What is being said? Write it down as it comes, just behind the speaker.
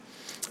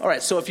All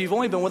right, so if you've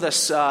only been with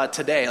us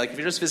today, like if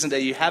you're just visiting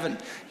today,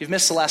 you've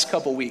missed the last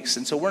couple weeks.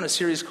 And so we're in a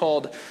series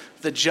called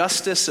The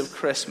Justice of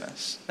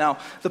Christmas. Now,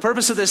 the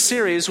purpose of this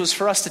series was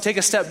for us to take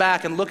a step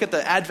back and look at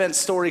the Advent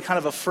story kind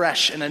of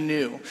afresh and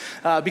anew.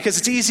 Because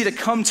it's easy to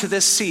come to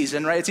this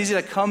season, right? It's easy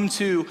to come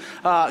to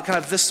kind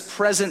of this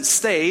present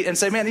state and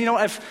say, man, you know,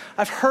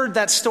 I've heard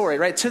that story,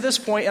 right? To this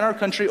point in our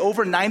country,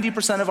 over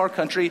 90% of our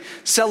country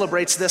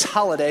celebrates this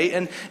holiday.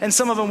 And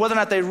some of them, whether or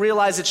not they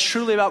realize it's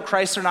truly about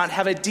Christ or not,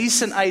 have a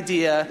decent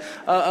idea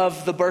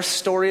of the birth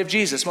story of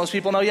Jesus. Most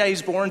people know, yeah,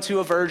 he's born to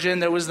a virgin.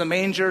 There was the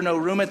manger, no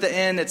room at the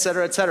inn, et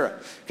cetera, et cetera.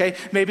 Okay,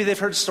 maybe they've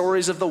heard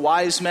stories of the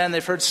wise men,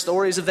 they've heard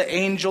stories of the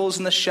angels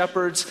and the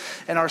shepherds,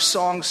 and our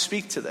songs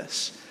speak to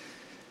this.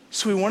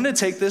 So we wanted to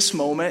take this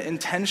moment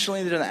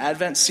intentionally during the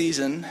Advent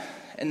season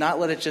and not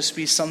let it just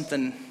be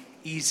something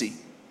easy.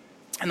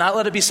 And not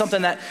let it be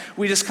something that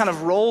we just kind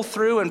of roll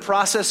through and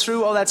process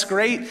through. Oh, that's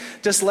great.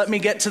 Just let me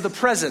get to the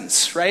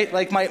presents, right?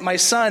 Like my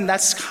son,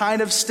 that's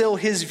kind of still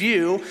his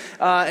view.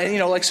 And, you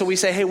know, like, so we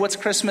say, hey, what's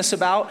Christmas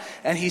about?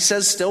 And he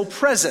says still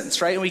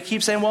presents, right? And we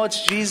keep saying, well,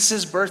 it's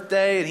Jesus'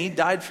 birthday and he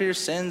died for your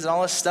sins and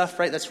all this stuff,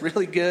 right? That's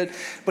really good.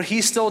 But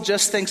he still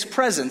just thinks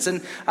presents.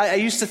 And I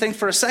used to think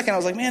for a second, I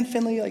was like, man,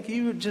 Finley, like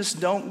you just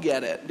don't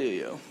get it, do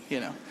you? You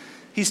know,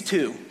 he's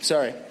 2,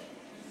 sorry.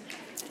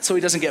 So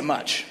he doesn't get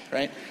much,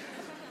 right?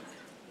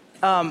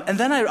 And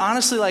then I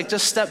honestly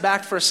just stepped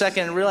back for a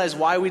second and realized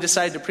why we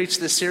decided to preach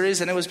this series.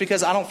 And it was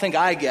because I don't think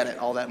I get it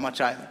all that much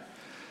either.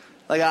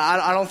 Like,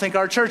 I don't think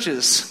our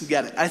churches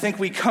get it. I think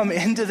we come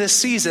into this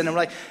season and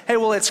we're like, hey,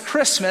 well, it's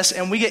Christmas.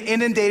 And we get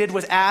inundated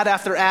with ad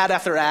after ad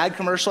after ad,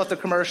 commercial after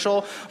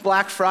commercial,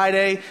 Black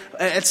Friday,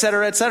 et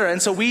cetera, et cetera.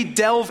 And so we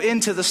delve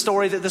into the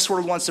story that this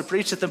world wants to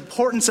preach, that the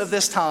importance of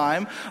this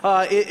time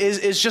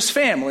is just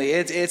family.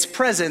 It's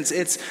presence.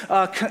 It's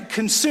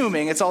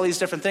consuming. It's all these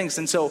different things.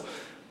 And so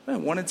I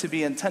wanted to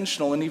be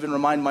intentional and even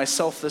remind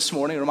myself this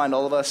morning, remind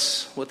all of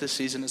us what this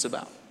season is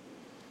about.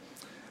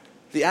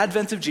 The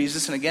advent of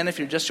Jesus, and again, if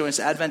you're just joining us,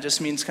 Advent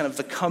just means kind of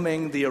the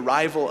coming, the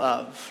arrival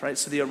of, right?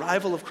 So the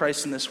arrival of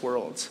Christ in this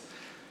world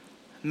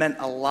meant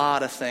a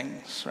lot of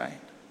things, right?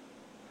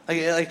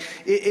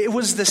 It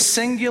was the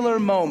singular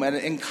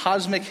moment in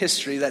cosmic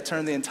history that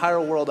turned the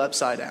entire world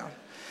upside down.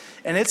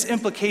 And its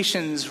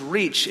implications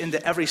reach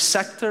into every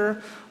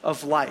sector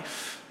of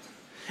life.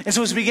 And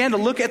so as we began to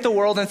look at the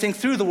world and think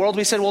through the world,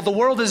 we said, well, the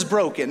world is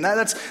broken.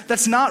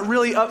 That's not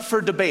really up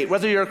for debate.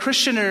 Whether you're a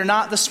Christian or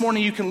not, this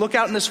morning you can look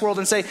out in this world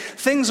and say,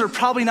 things are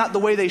probably not the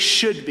way they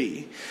should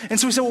be. And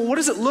so we said, well, what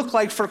does it look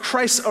like for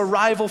Christ's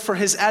arrival, for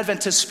his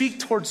advent, to speak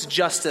towards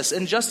justice?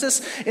 And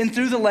justice in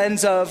through the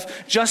lens of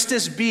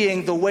justice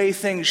being the way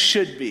things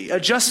should be. A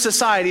just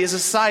society is a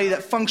society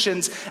that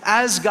functions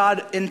as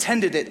God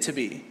intended it to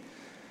be.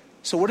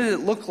 So what did it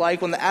look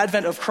like when the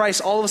advent of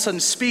Christ all of a sudden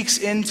speaks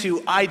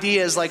into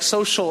ideas like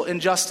social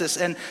injustice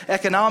and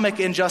economic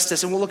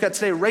injustice? And we'll look at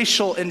today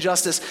racial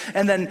injustice,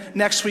 and then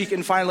next week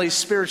and finally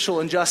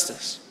spiritual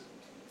injustice.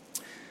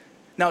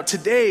 Now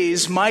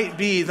today's might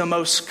be the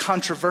most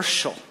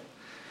controversial,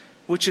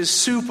 which is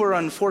super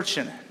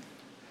unfortunate.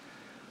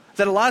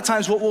 That a lot of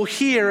times what we'll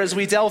hear as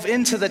we delve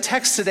into the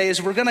text today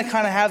is we're going to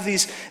kind of have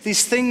these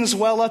things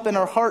well up in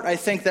our heart, I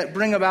think, that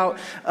bring about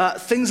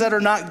things that are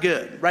not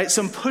good, right?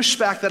 Some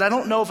pushback that I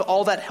don't know if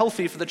all that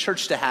healthy for the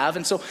church to have.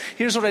 And so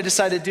here's what I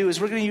decided to do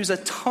is we're going to use a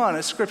ton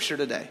of scripture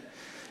today.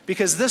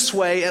 Because this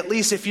way, at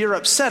least if you're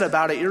upset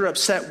about it, you're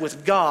upset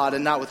with God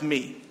and not with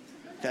me,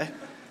 okay?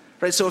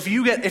 Right, so if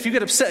you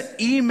get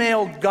upset,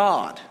 email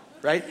God,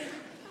 right?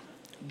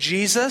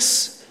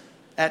 Jesus@God.com.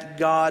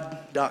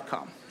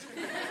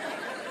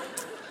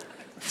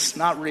 It's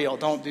not real.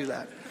 Don't do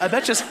that. I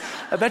bet you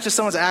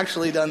someone's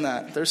actually done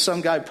that. There's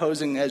some guy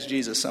posing as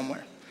Jesus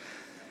somewhere.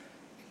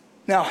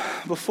 Now,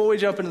 before we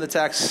jump into the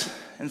text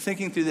and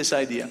thinking through this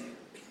idea,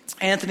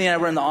 Anthony and I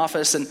were in the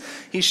office, and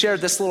he shared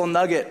this little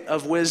nugget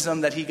of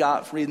wisdom that he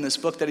got reading this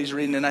book that he's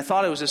reading, and I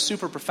thought it was just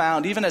super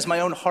profound, even as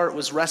my own heart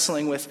was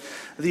wrestling with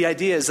the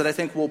ideas that I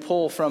think we'll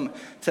pull from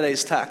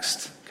today's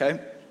text, okay?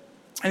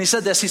 And he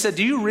said this, he said,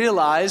 do you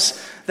realize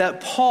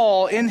that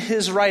Paul, in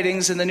his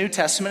writings in the New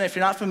Testament, if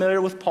you're not familiar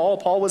with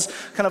Paul was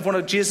kind of one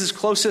of Jesus'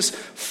 closest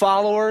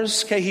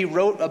followers. Okay, he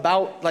wrote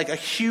about like a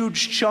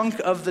huge chunk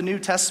of the New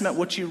Testament.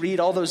 What you read,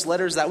 all those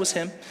letters, that was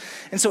him.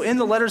 And so in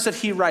the letters that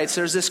he writes,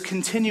 there's this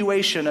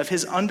continuation of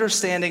his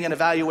understanding and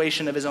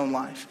evaluation of his own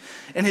life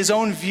and his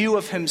own view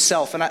of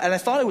himself. And I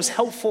thought it was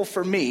helpful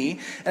for me,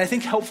 and I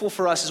think helpful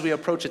for us as we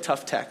approach a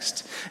tough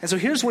text. And so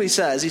here's what he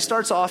says. He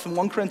starts off in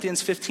 1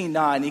 Corinthians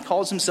 15:9. He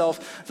calls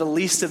himself the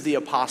least of the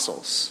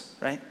apostles,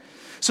 right?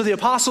 So the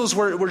apostles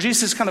were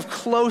Jesus' kind of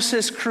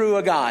closest crew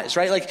of guys,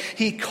 right? Like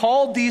he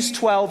called these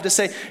 12 to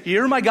say,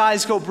 you're my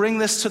guys, go bring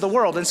this to the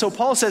world. And so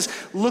Paul says,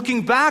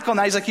 looking back on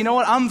that, he's like, you know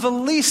what? I'm the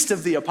least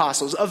of the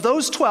apostles. Of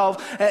those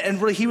 12,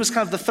 and really he was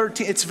kind of the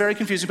 13th. It's very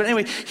confusing. But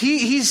anyway,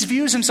 he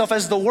views himself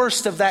as the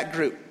worst of that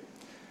group.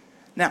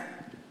 Now,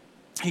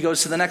 he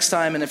goes to the next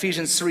time in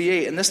Ephesians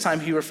 3:8, and this time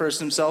he refers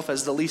to himself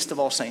as the least of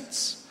all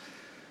saints.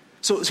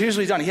 So here's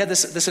what he's done. He had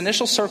this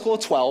initial circle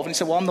of 12, and he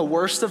said, well, I'm the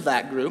worst of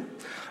that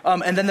group.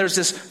 And then there's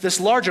this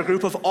larger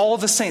group of all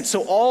the saints,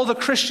 so all the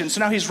Christians. So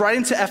now he's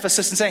writing to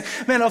Ephesus and saying,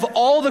 man, of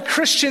all the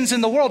Christians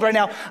in the world right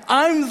now,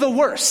 I'm the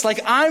worst. Like,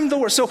 I'm the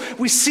worst. So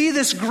we see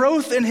this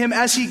growth in him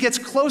as he gets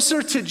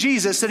closer to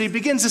Jesus, that he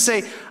begins to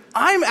say,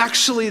 I'm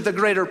actually the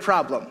greater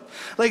problem.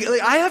 Like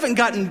I haven't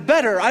gotten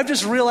better. I've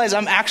just realized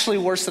I'm actually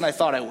worse than I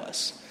thought I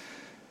was.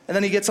 And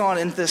then he gets on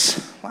in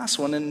this last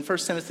one in 1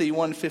 Timothy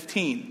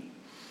 1:15.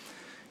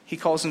 He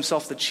calls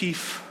himself the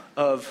chief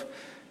of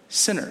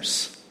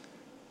sinners.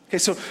 Okay,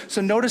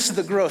 so notice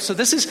the growth. So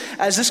this is,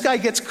 as this guy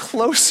gets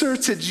closer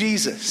to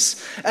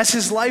Jesus, as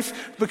his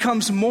life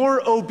becomes more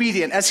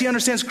obedient, as he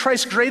understands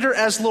Christ greater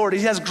as Lord,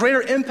 he has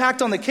greater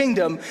impact on the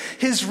kingdom,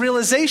 his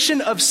realization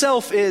of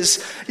self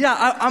is,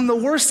 I'm the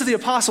worst of the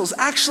apostles.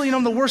 Actually,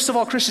 I'm the worst of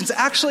all Christians.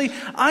 Actually,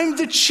 I'm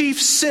the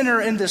chief sinner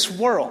in this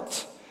world.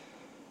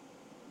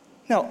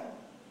 Now,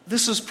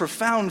 this was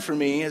profound for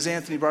me, as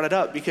Anthony brought it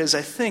up, because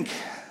I think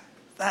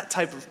that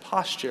type of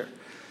posture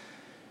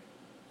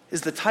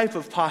is the type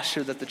of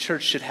posture that the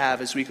church should have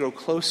as we grow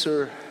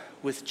closer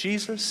with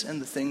Jesus and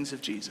the things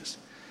of Jesus.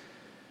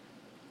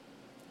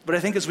 But I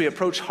think as we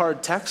approach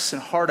hard texts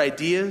and hard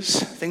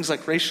ideas, things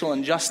like racial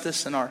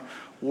injustice in our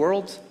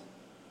world,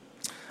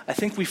 I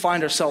think we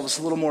find ourselves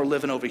a little more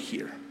living over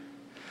here.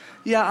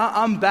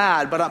 I'm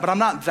bad, but I'm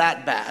not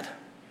that bad,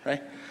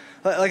 right?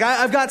 Like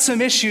I've got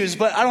some issues,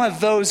 but I don't have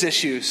those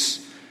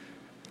issues.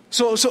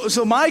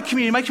 So my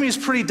community is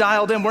pretty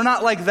dialed in. We're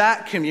not like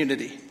that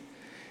community.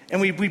 And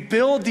we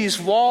build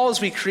these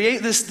walls, we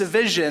create this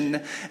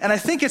division, and I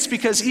think it's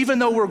because even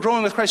though we're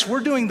growing with Christ, we're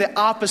doing the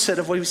opposite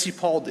of what we see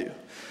Paul do.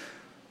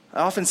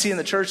 I often see in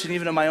the church and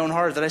even in my own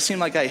heart that I seem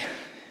like I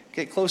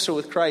get closer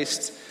with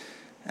Christ,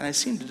 and I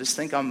seem to just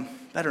think I'm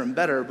better and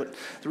better, but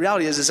the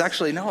reality is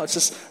actually no, it's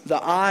just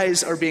the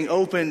eyes are being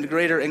opened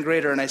greater and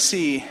greater, and I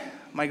see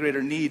my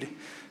greater need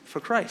for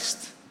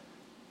Christ.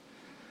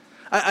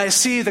 I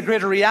see the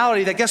greater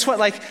reality that guess what?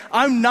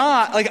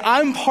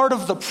 I'm part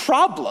of the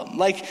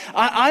problem.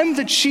 I'm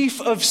the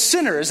chief of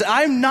sinners.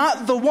 I'm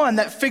not the one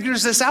that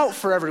figures this out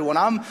for everyone.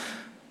 I'm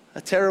a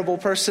terrible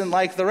person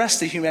like the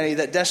rest of humanity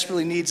that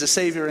desperately needs a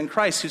Savior in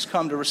Christ who's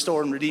come to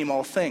restore and redeem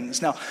all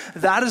things. Now,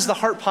 that is the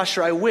heart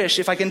posture I wish,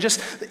 if I can just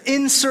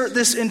insert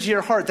this into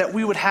your heart, that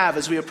we would have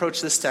as we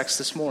approach this text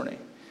this morning.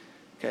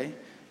 Okay?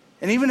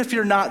 And even if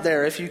you're not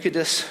there, if you could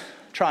just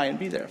try and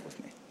be there with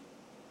me.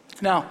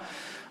 Now,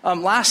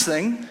 last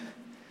thing,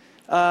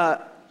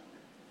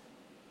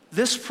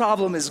 this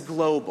problem is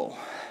global,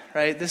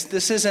 right?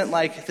 This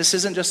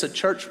isn't just a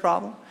church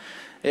problem.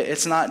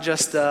 It's not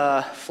just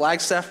a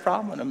Flagstaff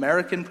problem, an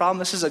American problem.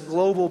 This is a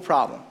global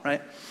problem,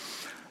 right?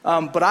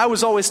 But I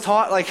was always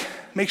taught,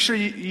 make sure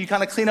you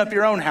kind of clean up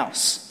your own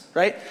house,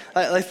 right?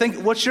 Think,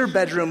 what's your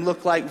bedroom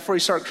look like before you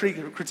start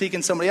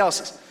critiquing somebody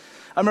else's?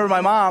 I remember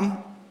my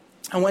mom,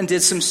 I went and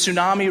did some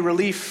tsunami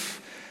relief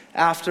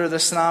after the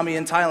tsunami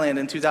in Thailand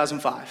in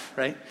 2005,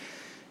 right?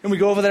 And we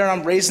go over there and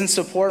I'm raising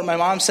support. My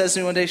mom says to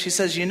me one day, she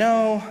says,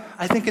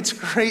 I think it's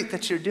great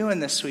that you're doing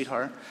this,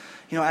 sweetheart.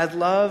 I'd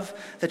love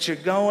that you're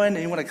going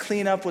and you want to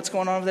clean up what's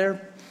going on over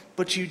there,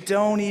 but you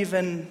don't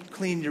even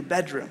clean your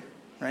bedroom,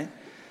 right?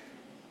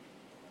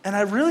 And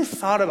I really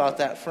thought about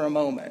that for a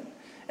moment.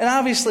 And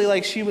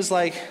obviously, she was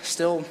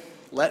still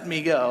let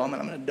me go. I'm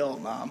an adult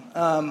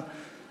mom.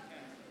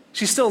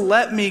 She still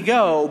let me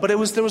go, but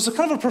there was a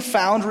kind of a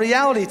profound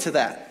reality to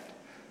that.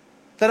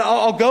 That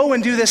I'll go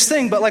and do this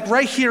thing, but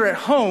right here at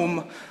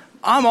home,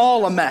 I'm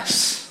all a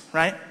mess,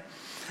 right?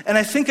 And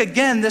I think,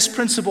 again, this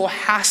principle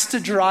has to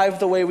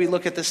drive the way we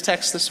look at this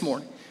text this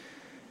morning.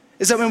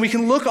 Is that when we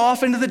can look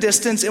off into the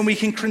distance and we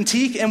can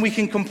critique and we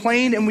can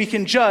complain and we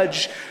can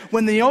judge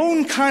when the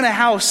own kind of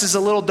house is a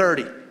little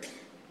dirty.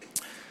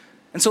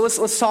 And so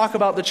let's talk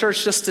about the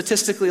church just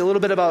statistically, a little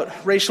bit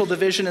about racial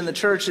division in the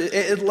church.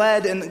 It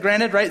led, and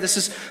granted, right, this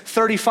is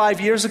 35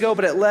 years ago,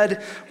 but it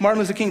led Martin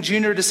Luther King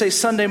Jr. to say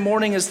Sunday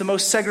morning is the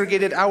most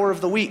segregated hour of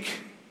the week,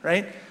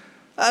 right?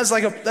 That's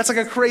like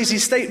a crazy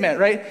statement,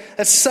 right?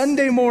 That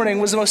Sunday morning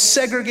was the most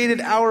segregated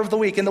hour of the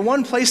week. And the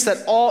one place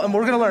that and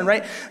we're going to learn,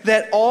 right,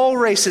 that all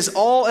races,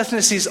 all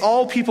ethnicities,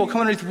 all people come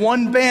underneath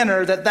one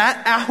banner,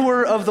 that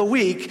hour of the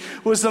week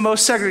was the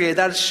most segregated.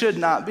 That should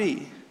not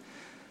be.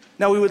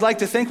 Now, we would like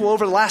to think,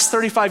 over the last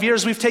 35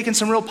 years, we've taken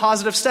some real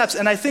positive steps.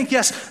 And I think,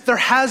 yes, there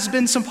has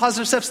been some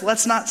positive steps.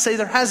 Let's not say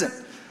there hasn't.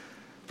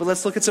 But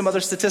let's look at some other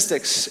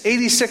statistics.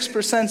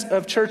 86%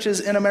 of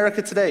churches in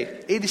America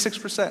today,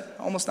 86%,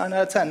 almost 9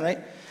 out of 10, right,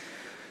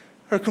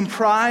 are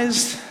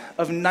comprised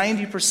of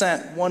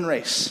 90% one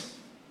race.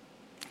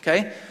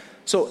 Okay?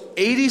 So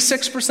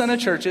 86% of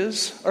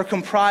churches are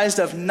comprised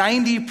of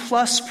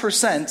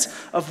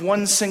 90+% of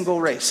one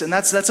single race. And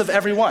that's of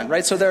everyone,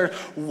 right? So there are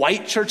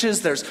white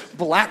churches, there's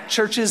black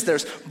churches,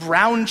 there's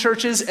brown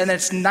churches, and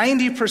it's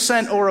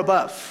 90% or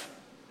above.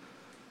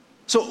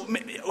 So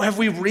have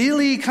we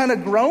really kind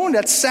of grown?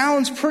 That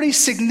sounds pretty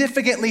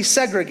significantly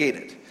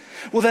segregated.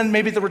 Well, then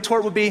maybe the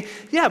retort would be,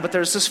 yeah, but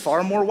there's just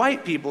far more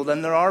white people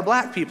than there are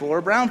black people or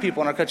brown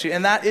people in our country.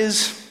 And that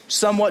is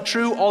somewhat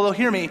true, although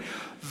hear me,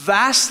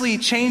 vastly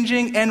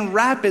changing and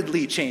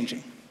rapidly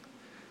changing.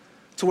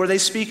 To where they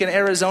speak in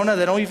Arizona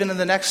that even in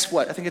the next,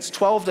 I think it's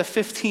 12 to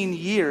 15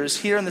 years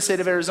here in the state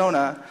of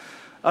Arizona.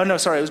 Oh, no,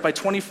 sorry, it was by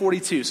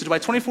 2042. So by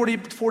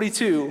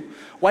 2042,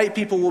 white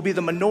people will be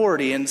the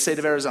minority in the state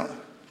of Arizona,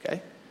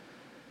 okay?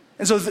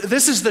 And so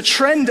this is the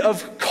trend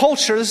of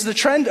culture. This is the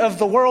trend of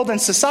the world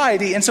and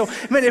society. And so,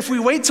 man, if we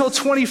wait till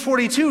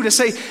 2042 to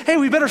say, hey,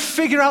 we better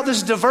figure out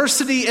this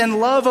diversity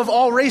and love of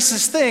all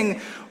races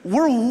thing,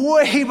 we're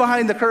way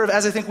behind the curve,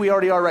 as I think we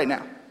already are right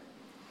now.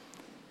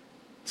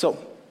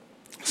 So,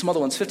 some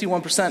other ones,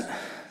 51%.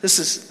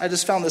 I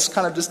just found this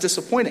kind of just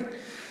disappointing.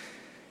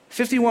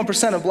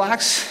 51% of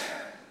blacks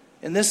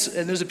in this,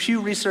 and there's a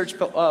Pew Research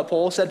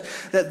poll, said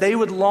that they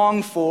would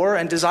long for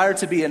and desire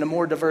to be in a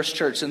more diverse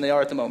church than they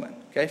are at the moment.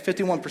 Okay,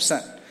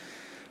 51%.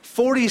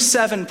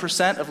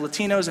 47% of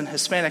Latinos and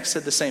Hispanics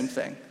said the same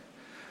thing.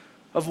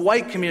 Of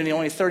white community,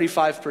 only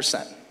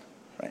 35%.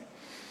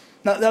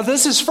 Now,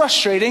 this is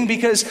frustrating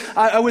because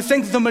I would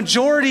think the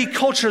majority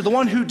culture, the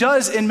one who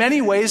does in many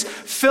ways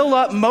fill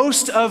up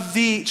most of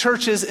the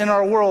churches in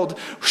our world,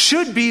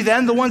 should be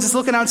then the ones that's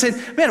looking out and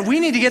saying, man, we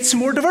need to get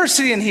some more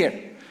diversity in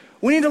here.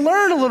 We need to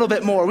learn a little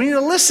bit more. We need to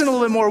listen a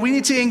little bit more. We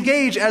need to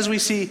engage as we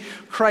see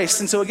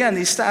Christ. And so again,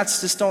 these stats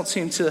just don't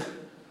seem to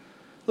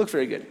look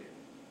very good.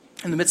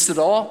 In the midst of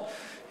it all,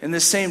 in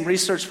this same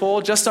research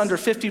poll, just under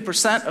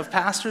 50% of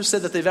pastors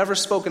said that they've ever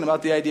spoken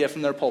about the idea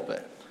from their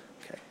pulpit.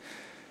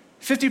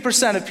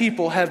 50% of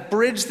people have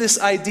bridged this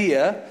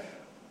idea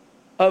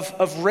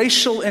of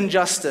racial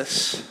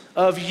injustice,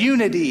 of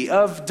unity,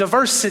 of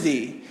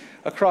diversity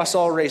across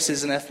all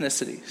races and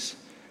ethnicities.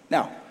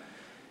 Now,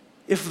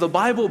 if the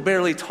Bible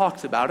barely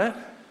talked about it,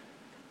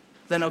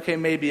 then okay,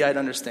 maybe I'd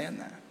understand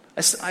that.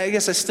 I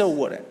guess I still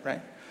wouldn't,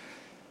 right?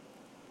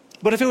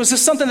 But if it was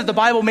just something that the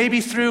Bible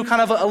maybe threw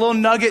kind of a little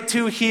nugget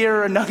to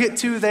here, a nugget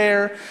to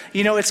there,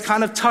 it's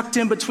kind of tucked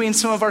in between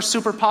some of our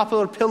super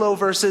popular pillow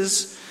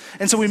verses,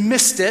 and so we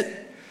missed it.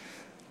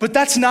 But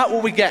that's not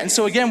what we get. And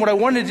so again, what I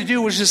wanted to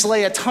do was just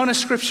lay a ton of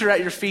scripture at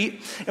your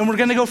feet, and we're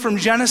going to go from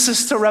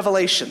Genesis to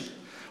Revelation.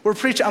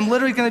 I'm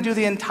literally going to do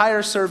the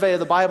entire survey of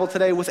the Bible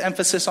today with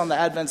emphasis on the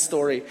Advent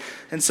story.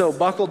 And so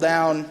buckle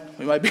down.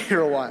 We might be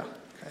here a while.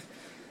 Okay.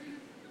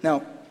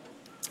 Now,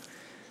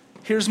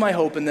 here's my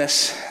hope in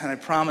this, and I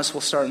promise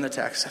we'll start in the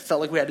text. I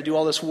felt like we had to do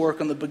all this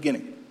work on the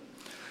beginning.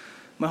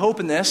 My hope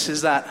in this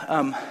is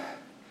that,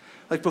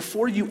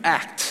 before you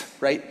act,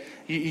 right,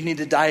 you need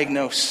to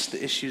diagnose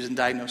the issues and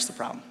diagnose the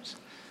problems.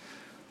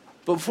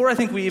 But before I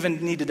think we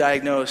even need to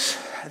diagnose,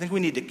 I think we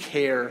need to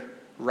care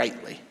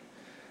rightly.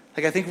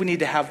 I think we need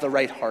to have the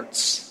right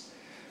hearts.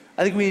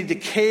 I think we need to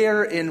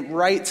care in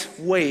right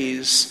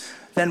ways.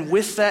 Then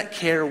with that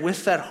care,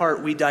 with that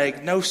heart, we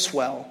diagnose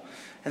well.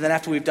 And then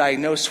after we've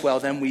diagnosed well,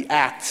 then we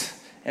act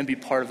and be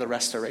part of the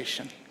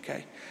restoration.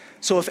 Okay?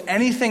 So if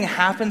anything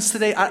happens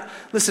today,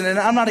 listen, and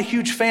I'm not a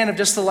huge fan of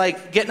just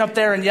getting up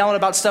there and yelling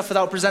about stuff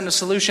without presenting a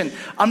solution.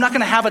 I'm not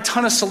going to have a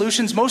ton of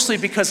solutions, mostly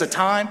because of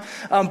time.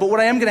 But what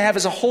I am going to have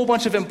is a whole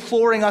bunch of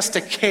imploring us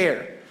to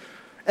care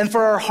and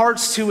for our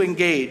hearts to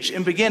engage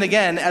and begin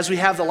again, as we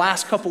have the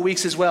last couple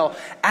weeks as well.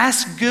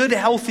 Ask good,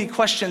 healthy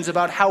questions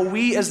about how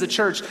we as the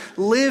church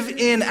live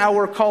in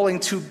our calling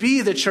to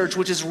be the church,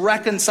 which is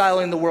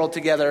reconciling the world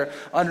together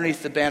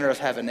underneath the banner of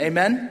heaven.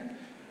 Amen?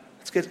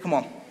 Let's get, come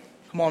on.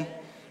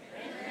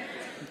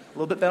 A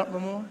little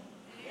bit more?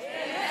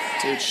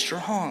 Dude,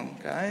 strong,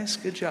 guys.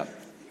 Good job.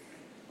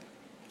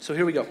 So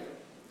here we go.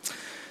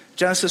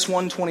 Genesis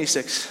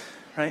 1:26,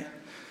 right?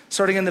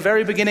 Starting in the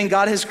very beginning,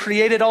 God has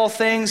created all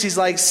things. He's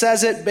like,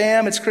 says it,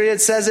 bam, it's created.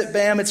 Says it,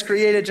 bam, it's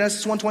created.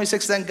 Genesis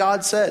 1:26, then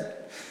God said,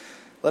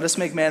 let us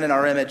make man in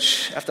our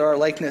image, after our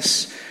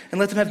likeness, and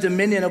let them have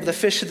dominion over the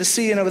fish of the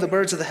sea and over the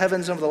birds of the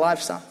heavens and over the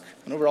livestock,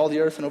 and over all the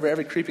earth, and over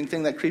every creeping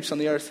thing that creeps on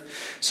the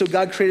earth. So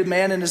God created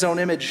man in his own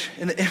image.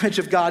 In the image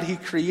of God, he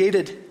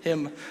created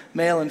him.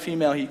 Male and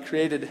female, he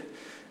created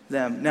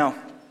them. Now,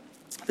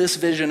 this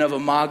vision of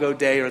Imago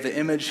Dei, or the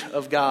image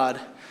of God,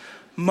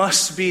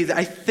 must be,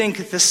 I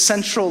think, the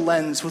central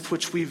lens with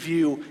which we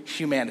view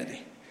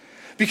humanity.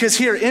 Because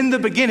here in the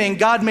beginning,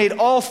 God made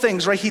all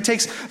things, right? He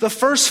takes the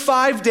first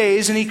 5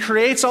 days and he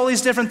creates all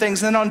these different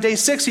things. And then on day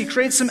 6, he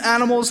creates some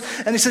animals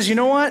and he says, you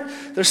know what?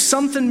 There's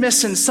something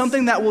missing,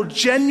 something that will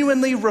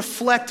genuinely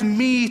reflect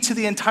me to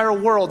the entire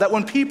world. That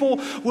when people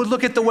would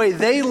look at the way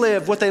they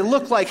live, what they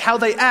look like, how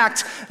they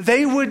act,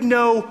 they would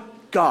know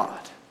God.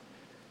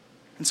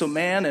 And so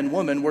man and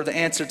woman were the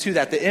answer to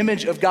that. The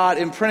image of God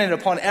imprinted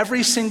upon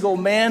every single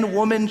man,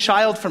 woman,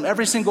 child from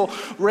every single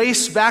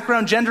race,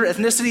 background, gender,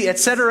 ethnicity,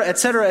 etc.,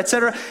 etc.,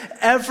 etc.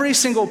 Every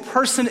single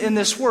person in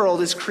this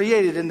world is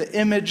created in the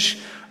image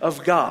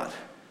of God.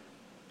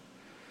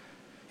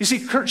 You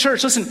see,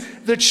 church, listen,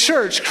 the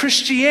church,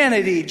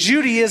 Christianity,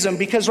 Judaism,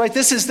 because, right,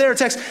 this is their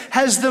text,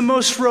 has the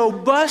most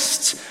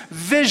robust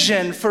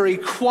vision for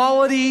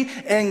equality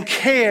and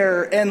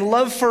care and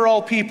love for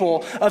all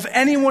people of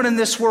anyone in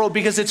this world,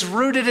 because it's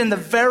rooted in the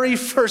very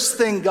first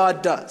thing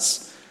God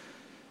does.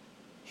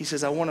 He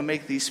says, I want to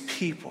make these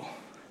people.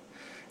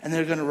 And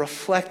they're going to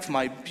reflect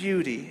my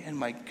beauty and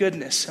my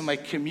goodness and my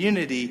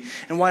community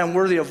and why I'm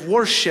worthy of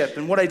worship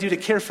and what I do to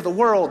care for the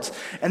world.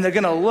 And they're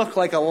going to look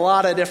like a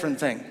lot of different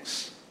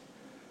things.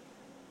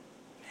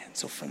 And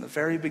so from the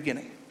very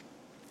beginning,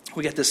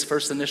 we get this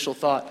first initial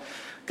thought: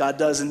 God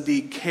does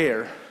indeed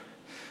care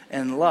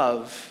and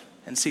love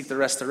and seek the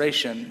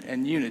restoration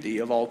and unity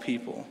of all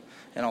people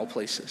and all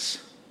places.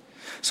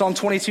 Psalm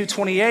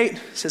 22:28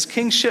 says,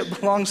 kingship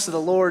belongs to the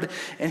Lord,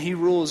 and he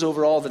rules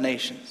over all the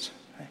nations.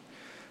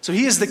 So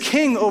he is the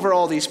king over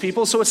all these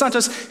people. So it's not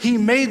just he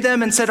made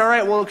them and said, all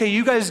right, well, okay,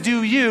 you guys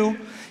do you.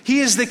 He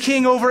is the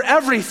king over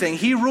everything.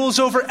 He rules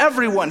over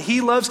everyone.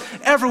 He loves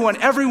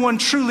everyone. Everyone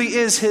truly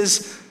is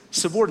his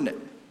subordinate.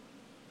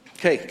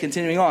 Okay,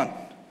 continuing on.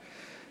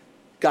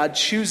 God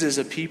chooses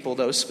a people,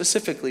 though,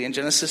 specifically in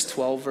Genesis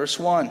 12, verse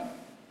 1.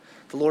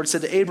 The Lord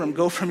said to Abram,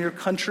 go from your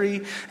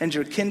country and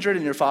your kindred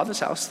and your father's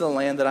house to the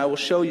land that I will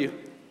show you,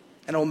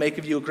 and I will make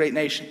of you a great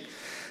nation.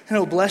 And I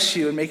will bless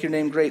you and make your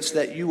name great so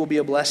that you will be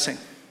a blessing.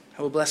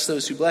 I will bless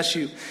those who bless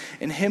you,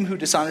 and him who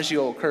dishonors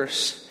you I will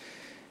curse.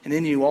 And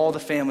in you all the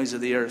families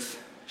of the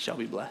earth shall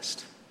be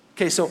blessed.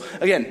 Okay, so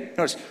again,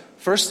 notice,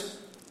 first,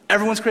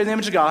 everyone's created in the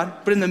image of God,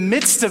 but in the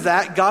midst of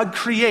that, God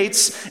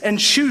creates and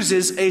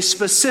chooses a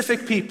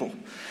specific people.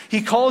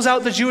 He calls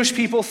out the Jewish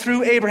people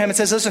through Abraham and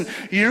says, listen,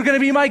 you're going to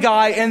be my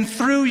guy, and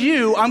through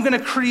you, I'm going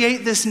to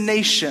create this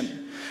nation.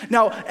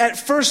 Now, at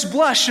first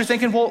blush, you're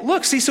thinking, well,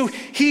 look, see, so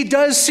he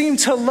does seem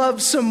to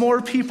love some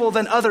more people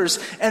than others.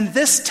 And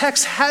this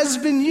text has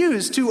been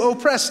used to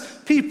oppress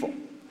people.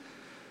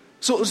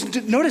 So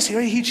notice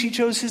here, he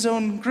chose his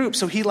own group,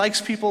 so he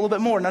likes people a little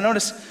bit more. Now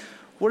notice,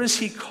 what does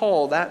he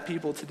call that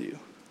people to do?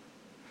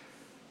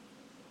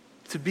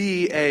 To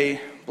be a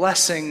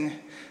blessing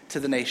to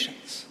the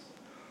nations.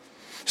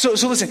 So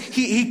listen,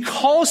 he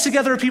calls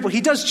together a people.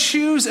 He does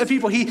choose a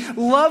people. He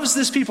loves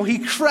this people. He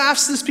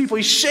crafts this people.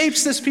 He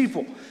shapes this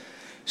people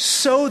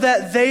so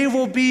that they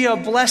will be a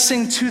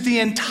blessing to the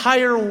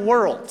entire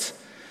world.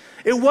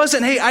 It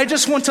wasn't, hey, I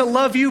just want to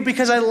love you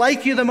because I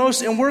like you the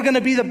most and we're going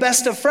to be the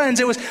best of friends.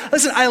 It was,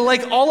 listen, I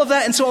like all of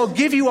that, and so I'll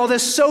give you all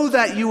this so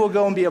that you will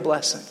go and be a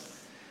blessing.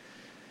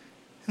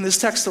 In this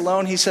text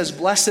alone, he says,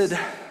 blessed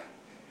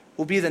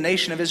will be the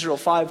nation of Israel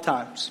 5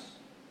 times.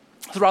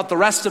 Throughout the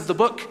rest of the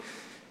book,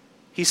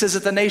 he says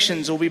that the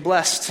nations will be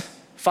blessed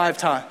 5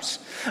 times.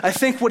 I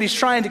think what he's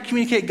trying to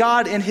communicate,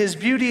 God in his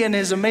beauty and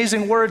his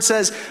amazing word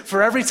says,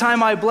 for every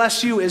time I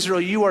bless you, Israel,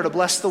 you are to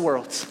bless the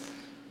world.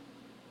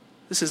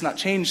 This has not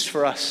changed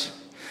for us.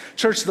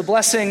 Church, the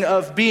blessing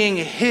of being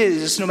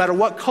his, no matter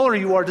what color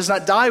you are, does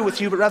not die with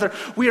you, but rather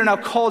we are now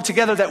called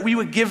together that we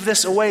would give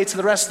this away to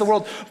the rest of the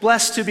world,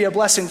 blessed to be a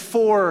blessing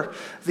for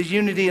the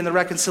unity and the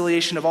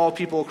reconciliation of all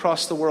people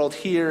across the world,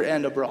 here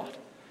and abroad.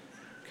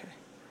 Okay.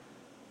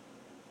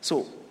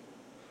 So,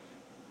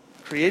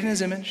 created in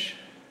his image,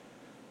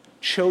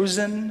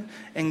 chosen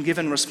and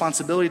given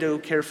responsibility to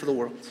care for the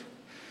world.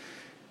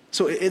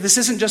 So this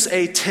isn't just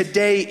a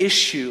today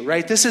issue,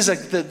 right? This is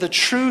the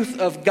truth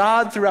of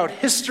God throughout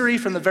history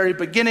from the very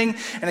beginning.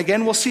 And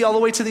again, we'll see all the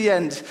way to the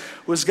end,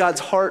 was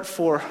God's heart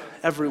for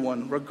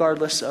everyone,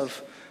 regardless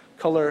of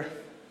color,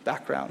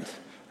 background,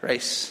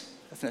 race,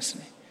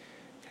 ethnicity.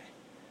 Okay.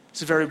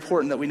 It's very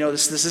important that we know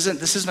this. This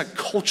isn't a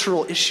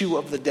cultural issue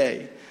of the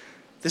day.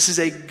 This is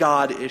a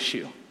God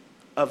issue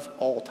of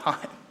all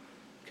time.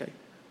 Okay,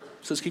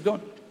 so let's keep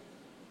going.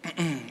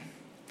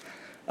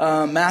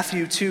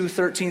 Matthew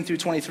 2:13 through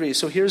 23.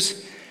 So here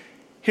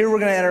we're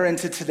going to enter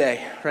into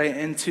today, right?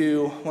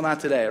 Not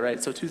today,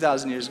 right? So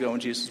 2,000 years ago when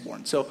Jesus was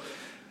born. So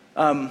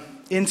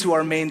into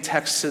our main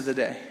text of the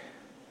day.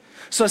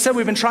 So I said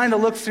we've been trying to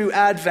look through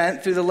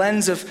Advent through the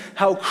lens of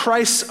how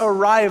Christ's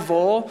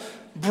arrival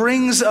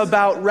brings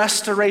about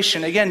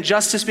restoration. Again,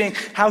 justice being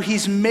how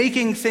he's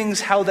making things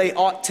how they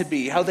ought to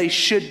be, how they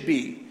should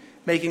be,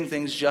 making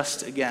things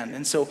just again.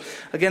 And so,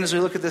 again, as we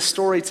look at this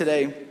story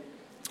today,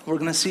 we're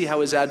going to see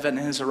how his advent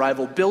and his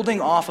arrival,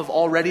 building off of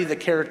already the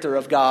character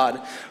of God,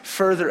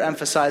 further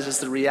emphasizes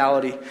the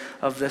reality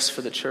of this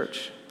for the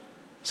church.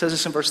 It says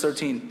this in verse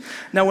 13.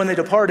 Now when they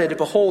departed,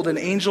 behold, an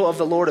angel of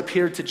the Lord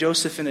appeared to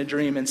Joseph in a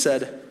dream and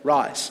said,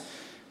 rise,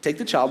 take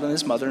the child and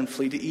his mother and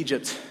flee to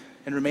Egypt,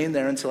 and remain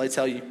there until I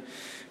tell you.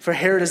 For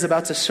Herod is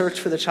about to search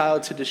for the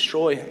child to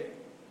destroy him.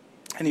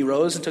 And he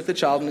rose and took the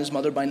child and his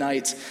mother by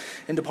night,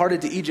 and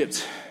departed to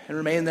Egypt, and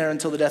remained there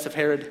until the death of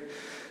Herod.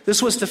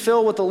 This was to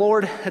fill what the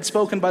Lord had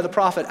spoken by the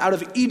prophet. Out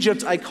of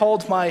Egypt I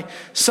called my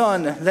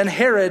son. Then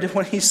Herod,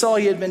 when he saw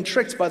he had been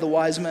tricked by the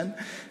wise men,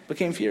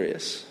 became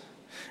furious.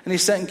 And he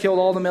sent and killed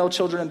all the male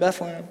children in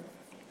Bethlehem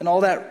and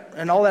all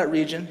that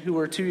region who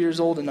were 2 years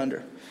old and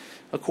under,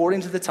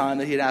 according to the time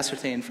that he had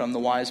ascertained from the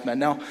wise men.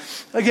 Now,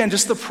 again,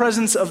 just the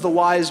presence of the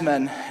wise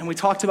men, and we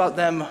talked about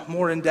them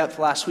more in depth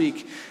last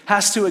week,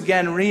 has to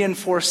again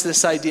reinforce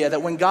this idea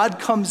that when God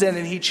comes in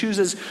and he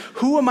chooses,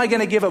 who am I going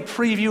to give a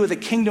preview of the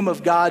kingdom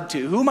of God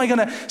to? Who am I going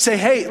to say,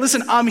 hey,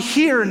 listen, I'm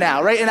here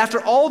now, right? And after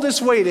all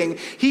this waiting,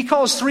 he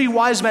calls 3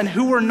 wise men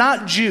who were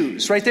not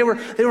Jews, right? They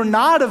were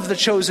not of the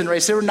chosen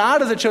race. They were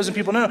not of the chosen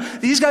people. No.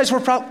 These guys were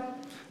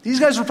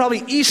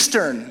probably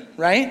Eastern,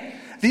 right?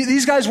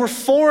 These guys were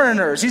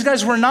foreigners. These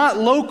guys were not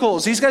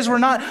locals. These guys were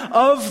not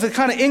of the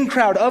kind of in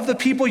crowd, of the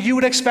people you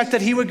would expect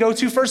that he would go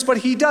to first, but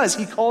he does.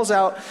 He calls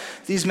out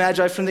these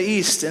magi from the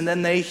east, and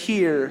then they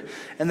hear,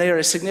 and they are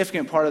a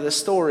significant part of the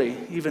story,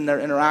 even their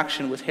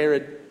interaction with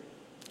Herod,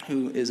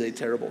 who is a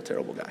terrible,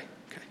 terrible guy.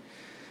 Okay.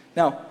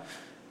 Now,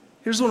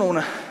 here's what I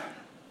want to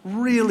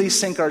really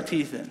sink our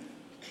teeth in,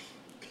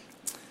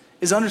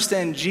 is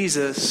understand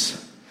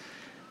Jesus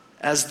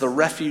as the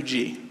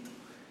refugee.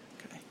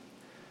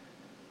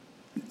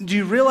 Do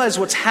you realize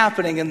what's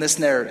happening in this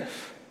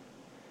narrative?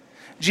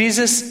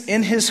 Jesus,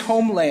 in his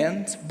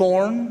homeland,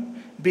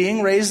 born,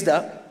 being raised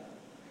up,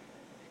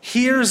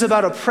 hears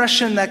about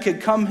oppression that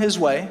could come his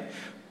way,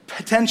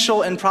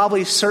 potential and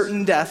probably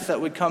certain death that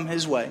would come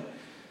his way,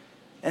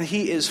 and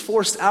he is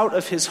forced out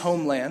of his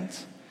homeland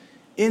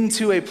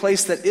into a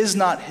place that is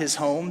not his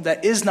home,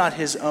 that is not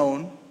his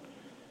own,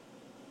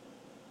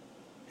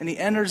 and he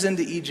enters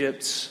into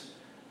Egypt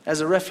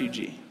as a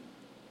refugee.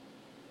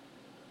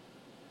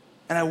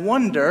 And I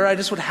wonder, I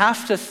just would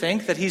have to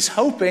think that he's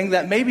hoping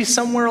that maybe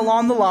somewhere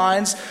along the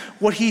lines,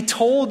 what he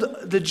told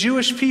the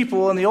Jewish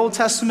people in the Old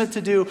Testament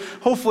to do,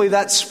 hopefully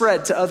that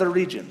spread to other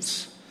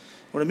regions.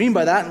 What I mean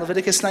by that, in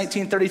Leviticus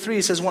 19:33,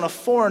 he says, when a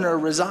foreigner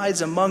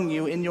resides among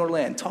you in your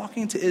land,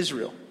 talking to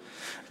Israel,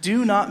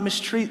 do not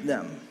mistreat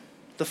them.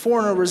 The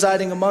foreigner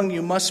residing among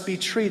you must be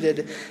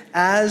treated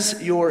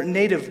as your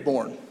native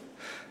born.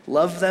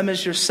 Love them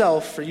as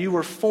yourself, for you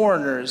were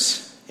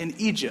foreigners in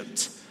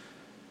Egypt.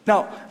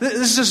 Now, this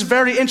is just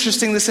very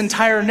interesting, this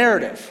entire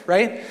narrative,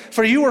 right?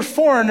 For you were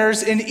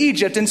foreigners in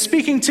Egypt, and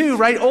speaking to,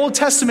 right, Old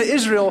Testament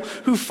Israel,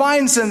 who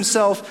finds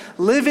himself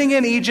living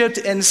in Egypt,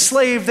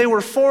 enslaved. They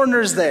were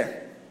foreigners there.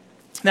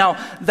 Now,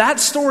 that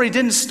story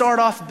didn't start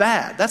off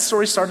bad. That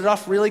story started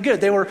off really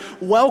good. They were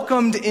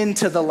welcomed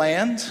into the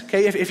land.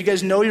 Okay, if you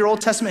guys know your Old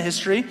Testament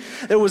history,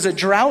 there was a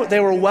drought. They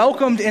were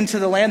welcomed into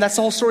the land. That's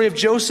the whole story of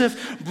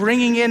Joseph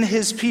bringing in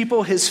his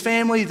people, his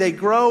family. They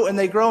grow and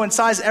they grow in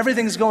size.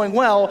 Everything's going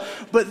well.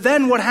 But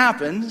then what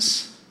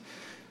happens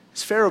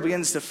is Pharaoh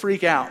begins to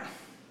freak out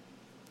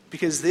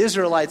because the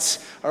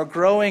Israelites are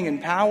growing in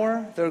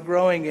power. They're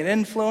growing in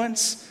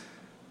influence.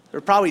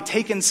 They're probably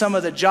taking some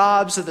of the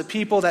jobs of the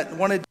people that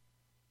wanted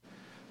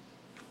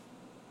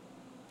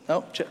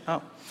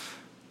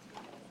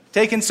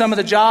taking some of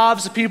the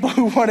jobs of people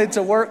who wanted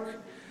to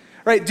work,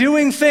 right?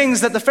 Doing things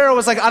that the Pharaoh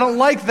was like, I don't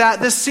like that.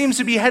 This seems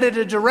to be headed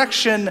a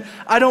direction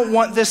I don't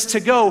want this to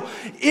go.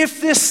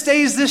 If this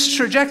stays this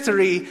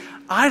trajectory,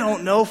 I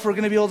don't know if we're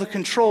going to be able to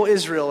control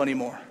Israel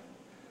anymore.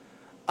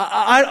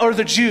 Or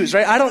the Jews,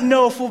 right? I don't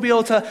know if we'll be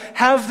able to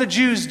have the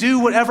Jews do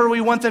whatever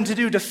we want them to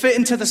do, to fit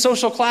into the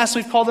social class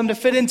we've called them to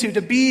fit into,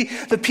 to be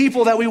the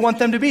people that we want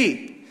them to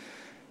be.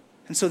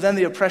 And so then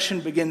the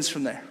oppression begins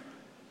from there.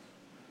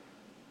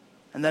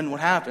 And then what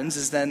happens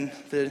is then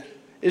the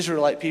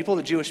Israelite people,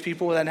 the Jewish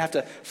people, then have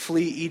to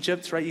flee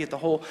Egypt, right? You get the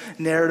whole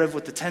narrative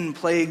with the 10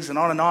 plagues and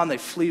on and on. They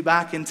flee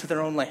back into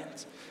their own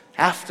land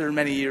after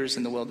many years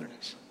in the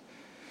wilderness.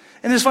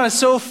 And I just find it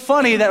so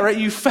funny that, right,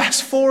 you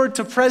fast forward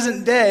to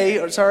present day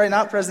in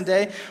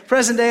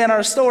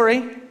our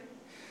story,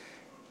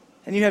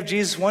 and you have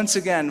Jesus once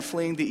again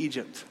fleeing to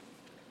Egypt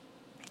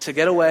to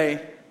get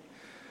away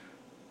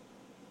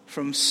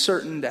from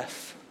certain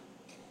death.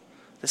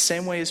 The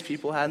same way as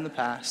people had in the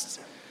past,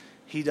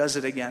 he does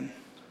it again.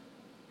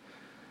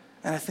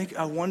 And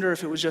I wonder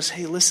if it was just,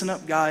 hey, listen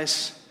up,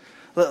 guys.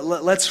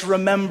 Let's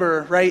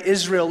remember, right,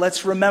 Israel,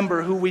 let's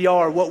remember who we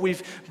are, what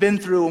we've been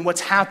through and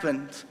what's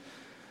happened.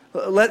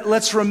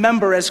 Let's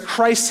remember as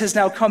Christ has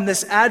now come,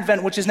 this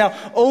Advent, which is now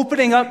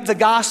opening up the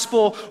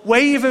gospel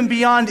way even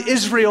beyond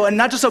Israel, and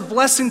not just a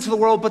blessing to the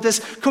world, but this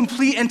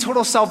complete and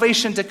total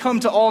salvation to come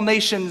to all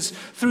nations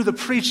through the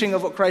preaching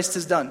of what Christ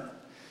has done.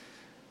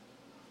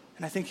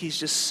 And I think he's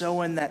just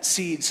sowing that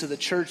seed so the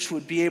church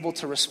would be able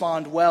to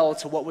respond well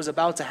to what was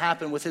about to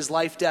happen with his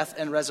life, death,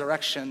 and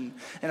resurrection,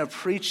 and a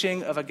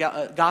preaching of a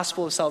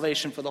gospel of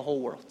salvation for the whole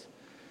world.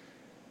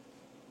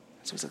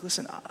 So he's like,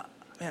 listen,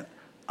 man,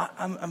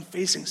 I'm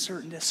facing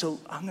certain death,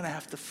 so I'm going to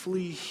have to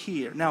flee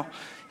here. Now,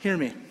 hear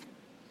me.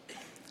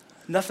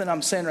 Nothing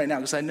I'm saying right now,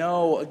 because I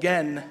know,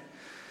 again,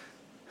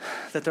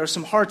 that there are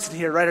some hearts in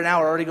here right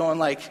now are already going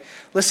like,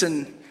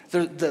 listen,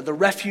 the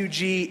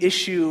refugee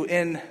issue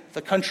in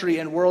the country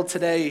and world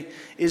today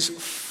is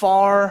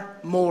far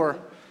more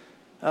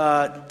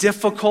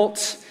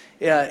difficult.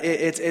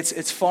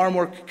 It's far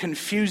more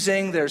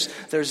confusing. There's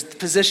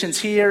positions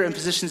here and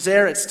positions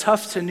there. It's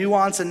tough to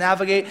nuance and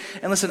navigate.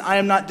 And listen, I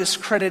am not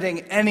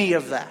discrediting any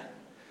of that.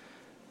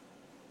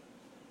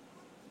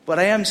 But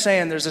I am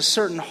saying there's a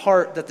certain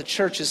heart that the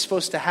church is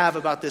supposed to have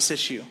about this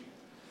issue.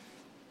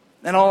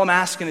 And all I'm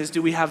asking is,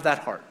 do we have that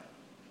heart?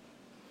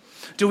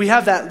 Do we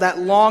have that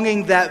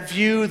longing, that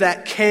view,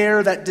 that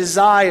care, that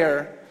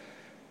desire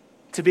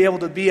to be able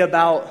to be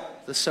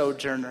about the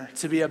sojourner,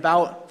 to be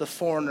about the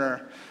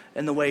foreigner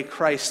in the way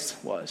Christ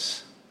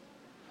was?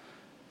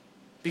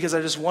 Because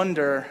I just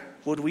wonder,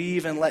 would we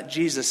even let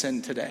Jesus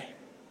in today?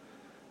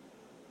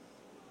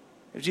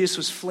 If Jesus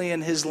was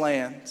fleeing his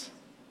land,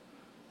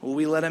 will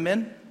we let him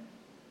in?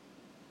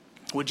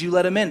 Would you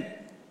let him in?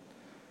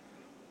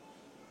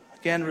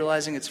 Again,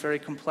 realizing it's very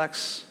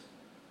complex.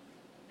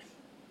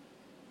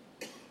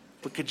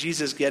 But could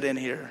Jesus get in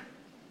here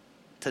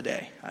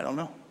today? I don't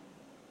know.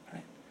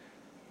 Right?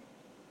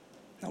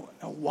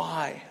 Now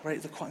why?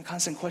 Right? The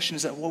constant question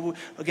is that,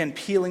 again,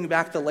 peeling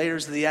back the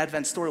layers of the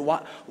Advent story,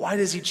 why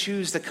does he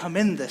choose to come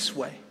in this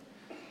way?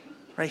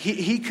 Right?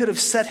 He could have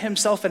set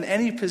himself in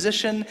any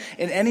position,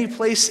 in any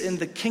place in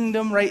the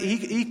kingdom, right?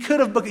 He could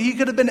have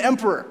been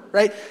emperor,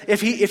 right? If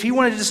he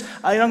wanted to just,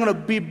 I'm going to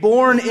be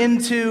born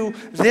into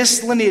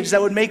this lineage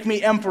that would make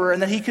me emperor,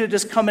 and then he could have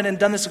just come in and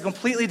done this a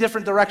completely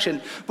different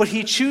direction. But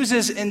he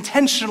chooses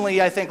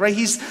intentionally, I think, right?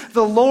 He's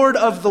the Lord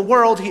of the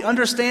world. He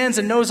understands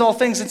and knows all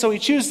things, and so he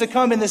chooses to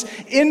come in this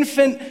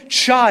infant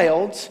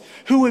child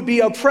who would be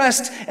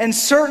oppressed, and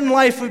certain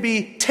life would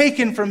be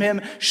taken from him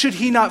should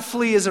he not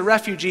flee as a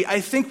refugee. I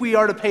think we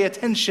are to pay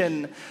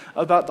attention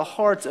about the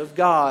heart of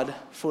God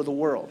for the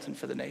world and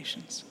for the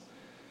nations,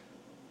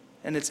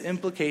 and its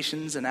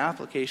implications and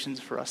applications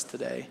for us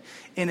today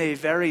in a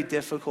very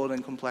difficult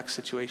and complex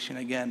situation.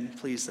 Again,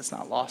 please, that's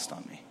not lost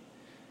on me.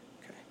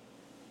 Okay.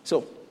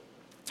 So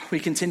we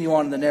continue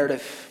on in the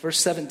narrative. Verse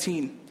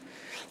 17.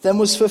 Then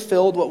was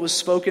fulfilled what was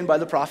spoken by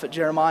the prophet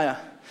Jeremiah.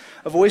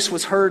 A voice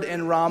was heard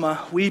in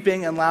Ramah,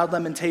 weeping and loud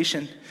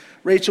lamentation.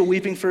 Rachel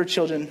weeping for her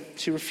children.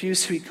 She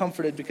refused to be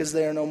comforted because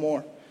they are no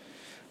more.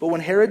 But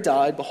when Herod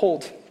died,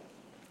 behold,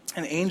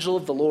 an angel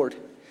of the Lord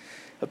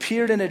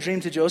appeared in a dream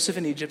to Joseph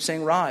in Egypt,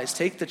 saying, Rise,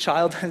 take the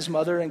child and his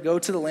mother and go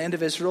to the land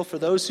of Israel, for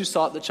those who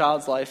sought the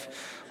child's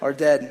life are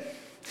dead.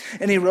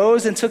 And he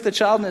rose and took the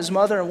child and his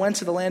mother and went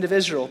to the land of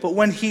Israel. But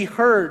when he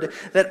heard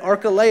that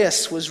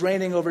Archelaus was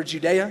reigning over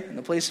Judea in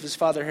the place of his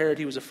father Herod,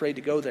 he was afraid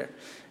to go there.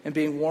 And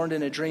being warned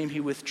in a dream, he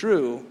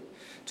withdrew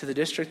to the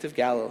district of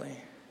Galilee.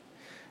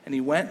 And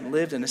he went and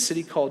lived in a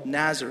city called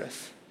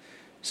Nazareth.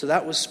 So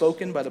that was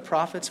spoken by the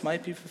prophets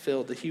might be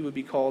fulfilled, that he would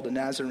be called a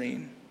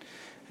Nazarene.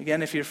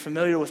 Again, if you're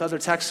familiar with other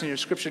texts in your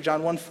scripture,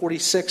 John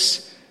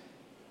 1:46,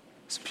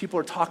 some people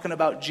are talking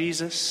about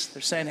Jesus.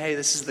 They're saying, hey,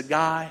 this is the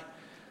guy.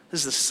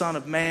 This is the Son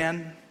of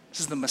Man. This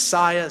is the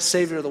Messiah,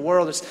 Savior of the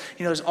world.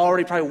 There's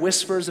already probably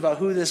whispers about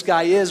who this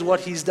guy is, what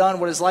he's done,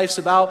 what his life's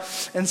about.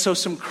 And so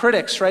some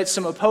critics, right,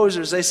 some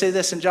opposers, they say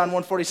this in John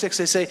 1:46.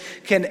 They say,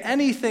 can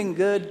anything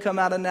good come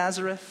out of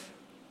Nazareth?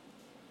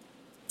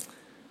 You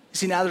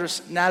see,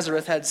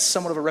 Nazareth had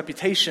somewhat of a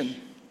reputation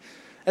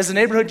as a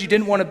neighborhood you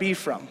didn't want to be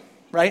from,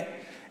 right?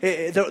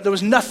 There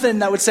was nothing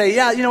that would say,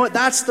 yeah, you know what,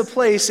 that's the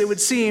place it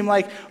would seem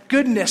like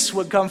goodness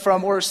would come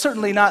from, or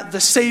certainly not the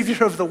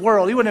Savior of the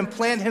world. He wouldn't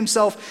implant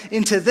himself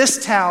into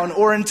this town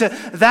or into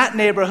that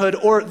neighborhood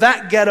or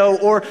that ghetto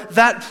or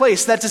that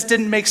place. That just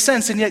didn't make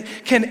sense. And yet,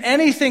 can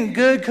anything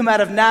good come out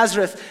of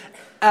Nazareth?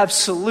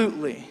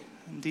 Absolutely.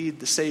 Indeed,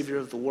 the Savior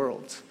of the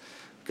world,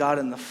 God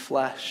in the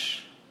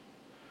flesh,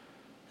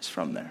 is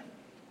from there.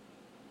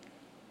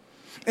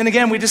 And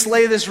again, we just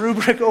lay this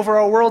rubric over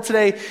our world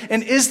today.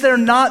 And is there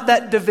not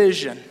that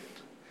division?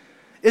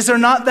 Is there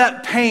not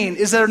that pain?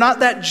 Is there not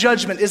that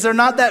judgment? Is there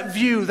not that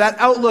view, that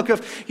outlook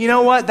of, you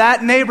know what,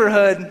 that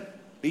neighborhood,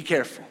 be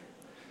careful.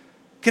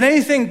 Can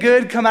anything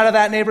good come out of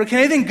that neighborhood? Can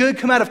anything good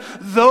come out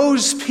of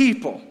those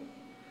people?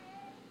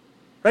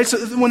 Right? So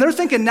when they're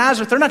thinking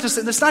Nazareth,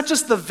 it's not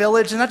just the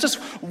village, it's not just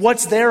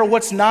what's there or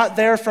what's not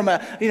there from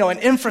an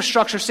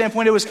infrastructure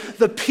standpoint. It was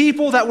the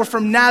people that were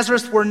from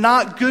Nazareth were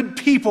not good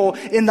people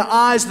in the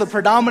eyes of the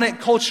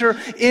predominant culture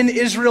in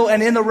Israel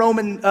and in the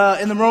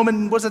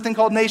Roman, what's the thing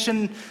called,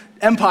 nation,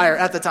 empire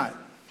at the time.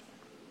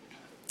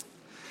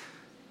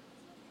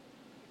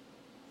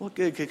 What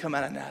good could come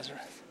out of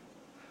Nazareth?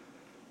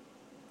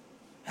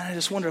 And I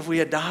just wonder if we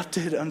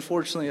adopted,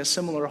 unfortunately, a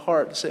similar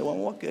heart to say, well,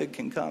 what good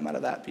can come out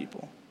of that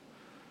people?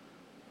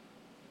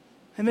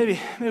 And maybe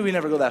we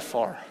never go that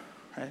far,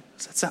 right?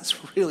 That sounds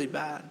really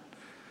bad.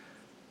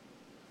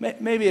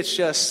 Maybe it's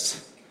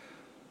just,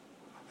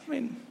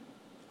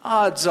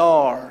 odds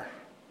are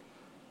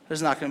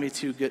there's not going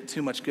to be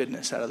too much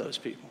goodness out of those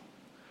people.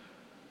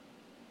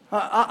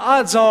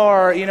 Odds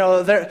are,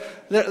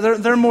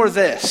 they're more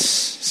this.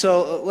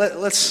 So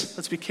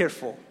let's be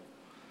careful.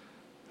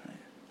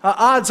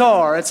 Odds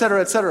are, et cetera,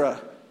 et cetera.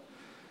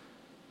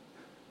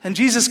 And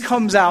Jesus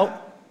comes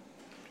out.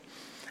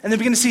 And they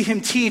begin to see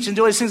him teach and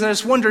do all these things. And I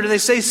just wonder, do they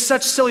say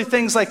such silly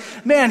things like,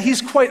 man, he's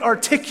quite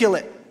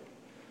articulate.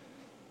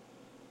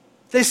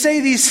 They say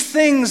these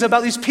things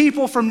about these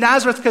people from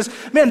Nazareth because,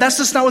 man, that's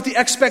just not what the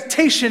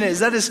expectation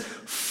is. That is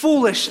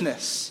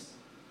foolishness.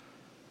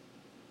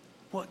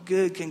 What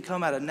good can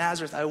come out of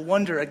Nazareth? I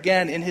wonder,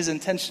 again, in his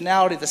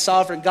intentionality, the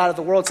sovereign God of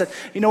the world said,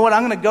 you know what,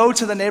 I'm going to go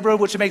to the neighborhood,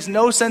 which it makes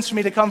no sense for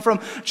me to come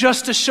from,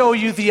 just to show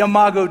you the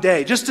Imago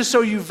Dei, just to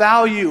show you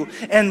value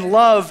and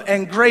love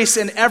and grace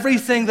and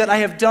everything that I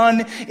have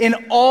done in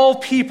all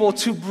people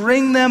to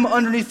bring them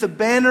underneath the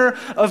banner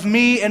of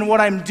me and what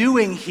I'm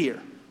doing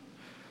here.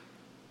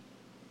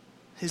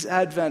 His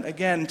advent,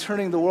 again,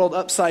 turning the world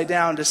upside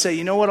down to say,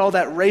 you know what, all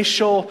that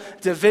racial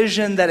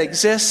division that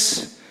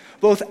exists,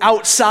 both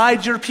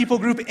outside your people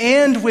group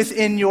and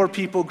within your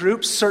people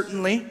group,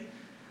 certainly,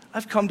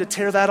 I've come to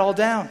tear that all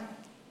down.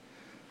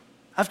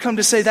 I've come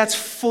to say that's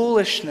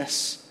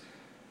foolishness.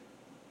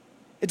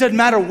 It doesn't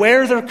matter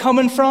where they're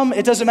coming from.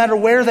 It doesn't matter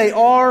where they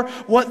are,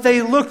 what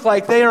they look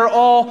like. They are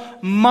all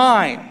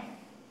mine.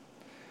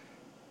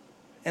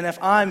 And if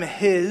I'm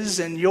his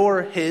and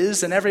you're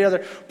his and every other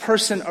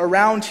person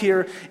around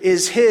here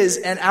is his,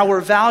 and our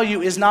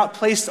value is not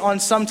placed on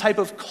some type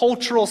of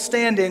cultural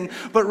standing,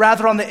 but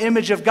rather on the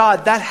image of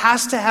God, that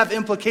has to have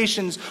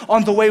implications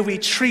on the way we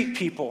treat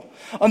people,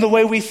 on the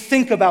way we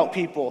think about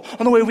people,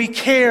 on the way we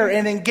care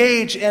and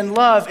engage and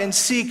love and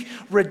seek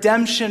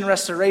redemption,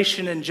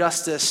 restoration, and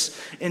justice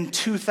in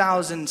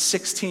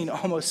 2016,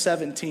 almost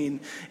 17,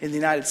 in the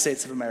United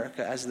States of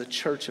America as the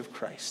Church of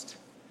Christ.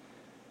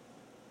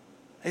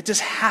 It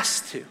just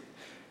has to.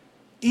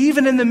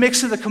 Even in the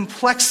mix of the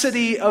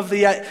complexity of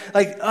the,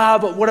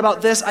 but what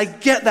about this? I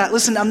get that.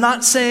 Listen, I'm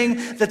not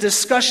saying the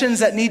discussions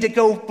that need to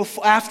go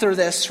after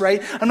this,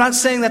 right? I'm not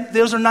saying that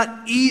those are I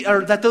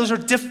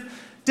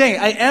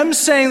am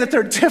saying that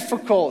they're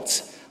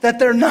difficult, that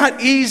they're not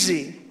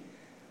easy,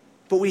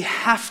 but we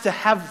have to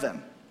have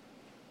them.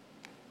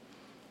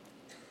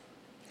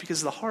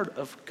 Because the heart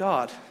of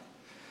God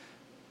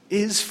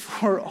is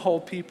for all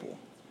people.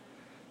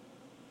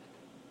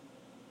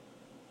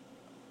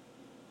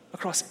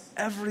 Across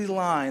every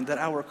line that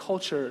our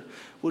culture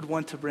would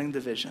want to bring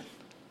division.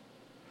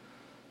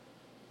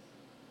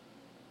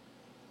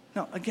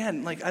 Now,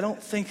 again, I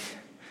don't think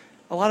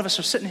a lot of us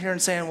are sitting here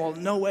and saying, well,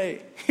 no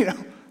way,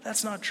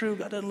 that's not true.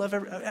 God doesn't love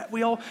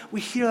everyone. We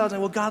hear that,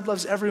 well, God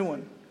loves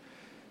everyone.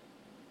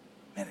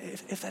 Man,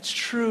 if that's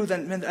true,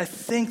 then I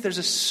think there's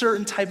a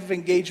certain type of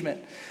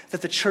engagement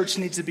that the church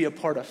needs to be a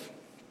part of.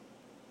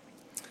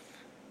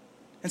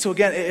 And so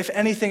again, if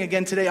anything,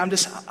 today,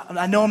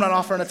 I know I'm not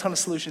offering a ton of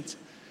solutions.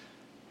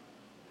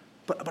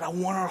 But I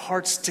want our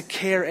hearts to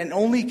care, and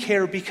only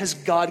care because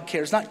God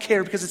cares. Not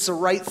care because it's the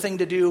right thing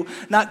to do.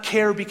 Not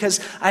care because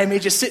I may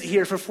just sit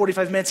here for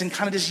 45 minutes and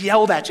kind of just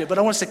yelled at you. But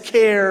I want us to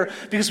care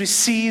because we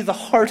see the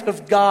heart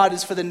of God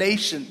is for the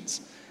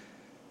nations.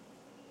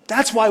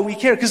 That's why we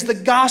care, because the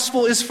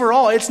gospel is for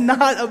all. It's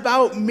not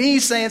about me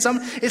saying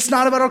something. It's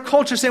not about our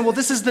culture saying, well,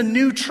 this is the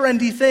new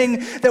trendy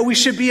thing that we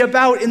should be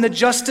about in the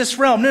justice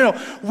realm.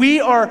 No. We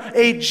are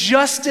a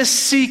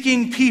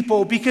justice-seeking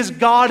people because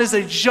God is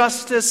a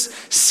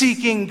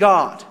justice-seeking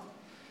God.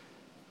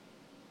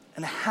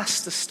 And it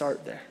has to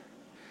start there.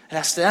 It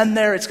has to end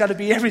there. It's got to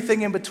be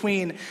everything in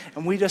between.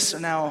 And we just are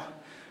now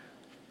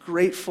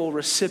grateful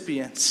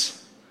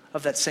recipients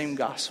of that same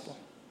gospel.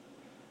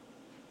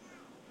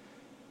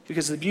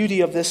 Because the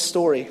beauty of this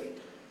story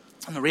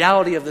and the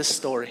reality of this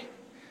story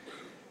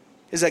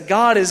is that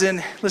God is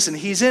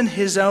he's in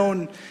his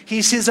own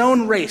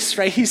race,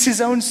 right? He's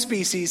his own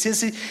species.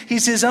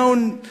 He's his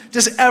own,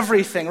 just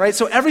everything, right?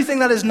 So everything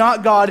that is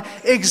not God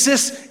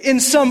exists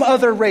in some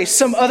other race,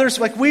 some others,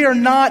 we are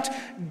not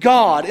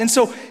God. And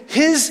so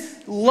his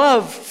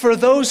love for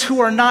those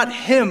who are not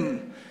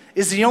him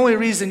is the only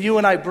reason you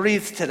and I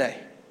breathe today.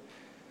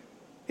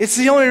 It's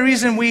the only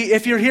reason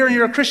if you're here and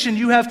you're a Christian,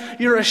 you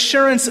have your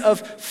assurance of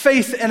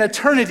faith and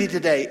eternity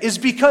today, is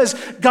because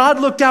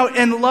God looked out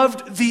and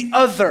loved the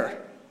other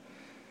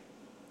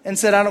and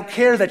said, I don't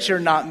care that you're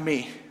not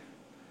me.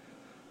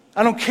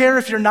 I don't care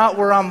if you're not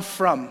where I'm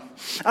from.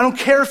 I don't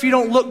care if you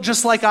don't look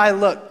just like I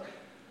look.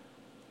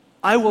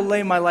 I will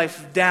lay my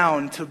life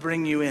down to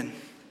bring you in.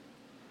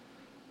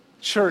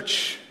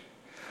 Church,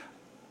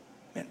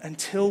 man,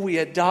 until we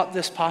adopt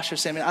this posture,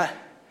 saying, I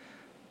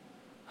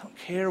don't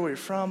care where you're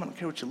from. I don't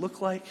care what you look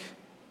like.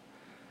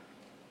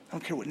 I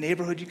don't care what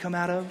neighborhood you come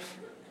out of.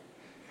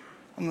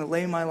 I'm going to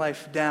lay my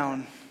life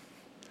down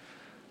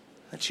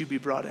that you be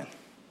brought in,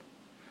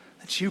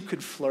 that you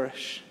could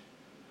flourish,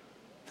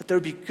 that there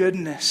would be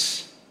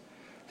goodness,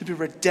 there'd be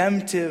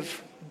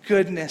redemptive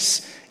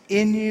goodness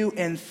in you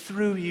and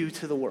through you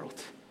to the world.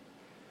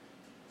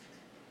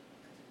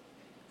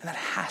 And that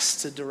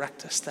has to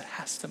direct us. That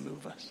has to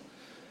move us.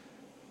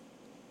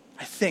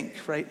 I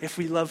think, right, if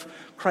we love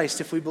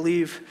Christ, if we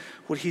believe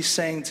what he's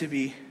saying to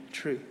be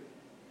true.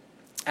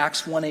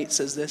 Acts 1:8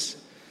 says this: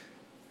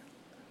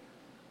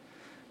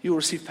 you will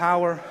receive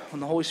power when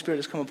the Holy Spirit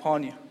has come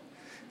upon you.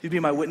 You'll be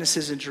my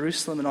witnesses in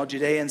Jerusalem and all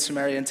Judea and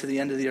Samaria and to the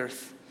end of the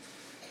earth.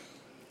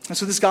 And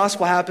so this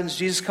gospel happens.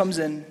 Jesus comes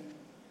in.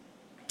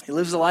 He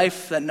lives a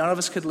life that none of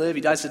us could live.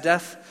 He dies a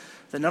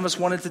death that none of us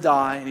wanted to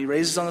die. And he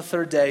raises on the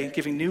third day,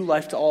 giving new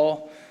life to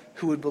all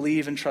who would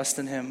believe and trust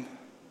in him.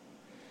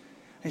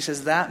 He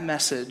says that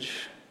message,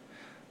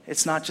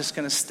 it's not just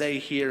going to stay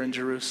here in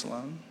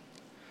Jerusalem.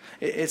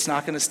 It's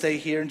not going to stay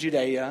here in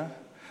Judea.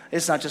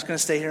 It's not just going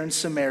to stay here in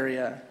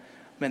Samaria.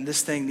 Man,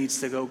 this thing needs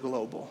to go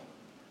global,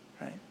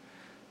 right?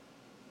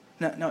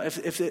 Now,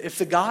 if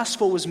the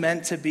gospel was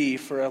meant to be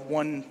for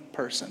one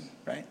person,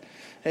 right?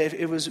 If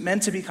it was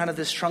meant to be kind of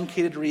this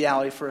truncated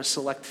reality for a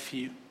select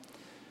few,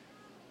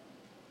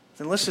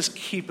 then let's just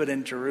keep it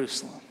in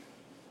Jerusalem.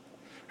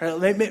 Right?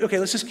 Okay,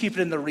 let's just keep it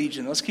in the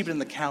region. Let's keep it in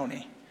the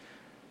county.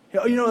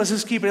 Let's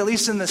just keep it at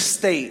least in the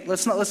state.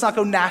 Let's not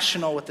go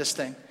national with this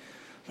thing.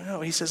 But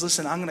no, he says,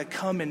 listen, I'm going to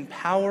come in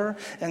power,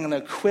 and I'm going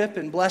to equip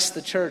and bless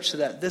the church so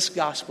that this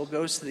gospel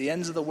goes to the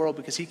ends of the world,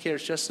 because he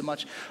cares just as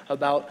much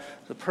about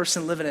the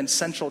person living in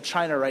central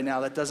China right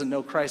now that doesn't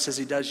know Christ as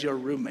he does your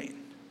roommate,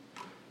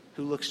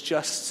 who looks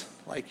just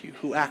like you,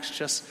 who acts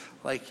just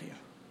like you.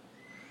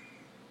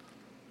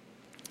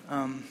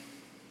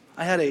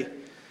 I had a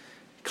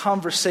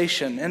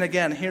conversation, and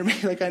again, hear me,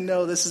 like I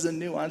know this is a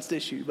nuanced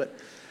issue, but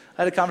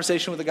I had a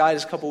conversation with a guy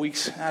just a couple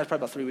weeks, probably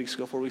about 3 weeks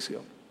ago, 4 weeks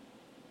ago.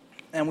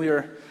 And we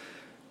were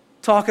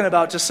talking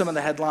about just some of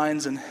the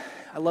headlines, and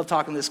I love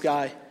talking to this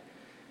guy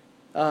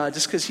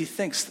just because he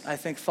thinks, I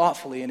think,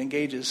 thoughtfully and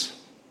engages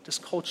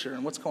just culture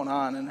and what's going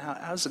on and how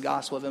does the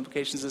gospel have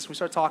implications. We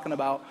start talking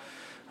about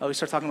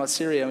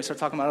Syria, and we start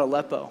talking about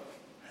Aleppo,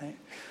 right?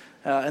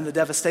 And the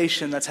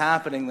devastation that's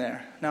happening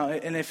there. Now,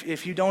 and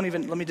if you don't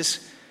even, let me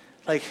just,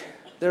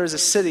 there is a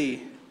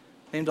city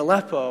named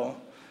Aleppo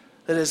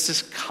that is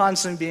just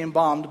constantly being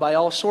bombed by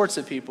all sorts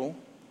of people.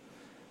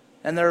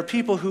 And there are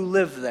people who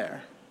live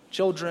there,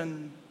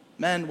 children,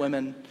 men,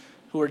 women,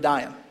 who are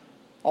dying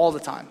all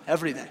the time,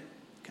 every day.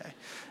 Okay,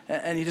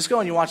 and you just go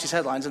and you watch these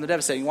headlines, and they're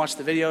devastating. You watch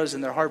the videos,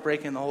 and they're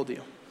heartbreaking, the whole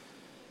deal.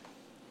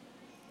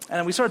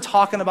 And we started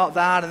talking about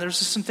that, and there's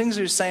just some things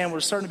he was saying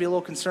were starting to be a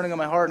little concerning on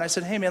my heart. And I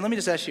said, hey, man, let me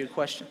just ask you a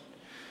question.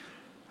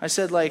 I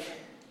said, do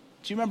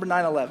you remember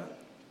 9/11?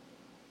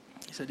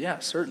 He said, yeah,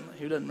 certainly.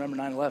 Who doesn't remember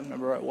 9/11?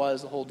 Remember where it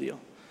was, the whole deal.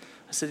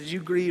 I said, did you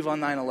grieve on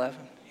 9/11?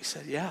 He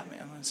said, yeah,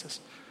 man.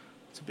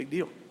 It's a big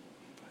deal.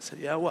 I said,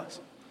 yeah, it was.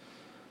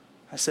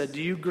 I said,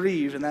 do you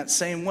grieve in that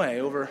same way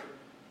over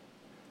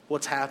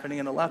what's happening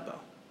in Aleppo?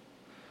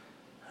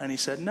 And he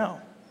said, no.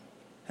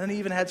 And then he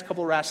even had a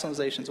couple of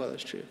rationalizations why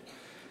that's true.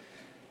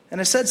 And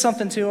I said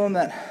something to him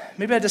that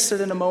maybe I just said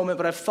in a moment,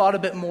 but I've thought a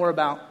bit more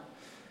about,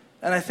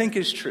 and I think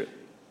is true.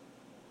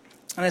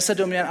 And I said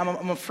to him, man,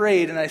 I'm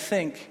afraid, and I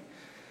think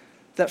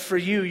that for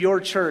you,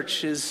 your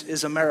church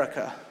is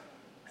America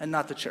and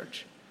not the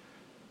church.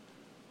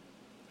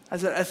 I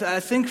said, I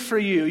think for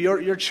you,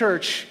 your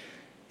church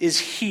is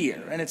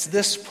here, and it's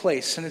this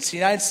place, and it's the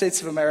United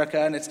States of America,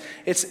 and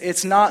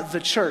it's not the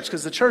church,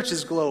 because the church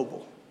is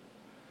global.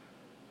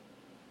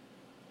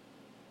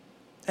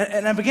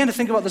 And I began to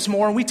think about this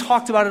more, and we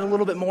talked about it a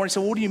little bit more. And he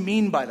said, what do you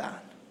mean by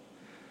that?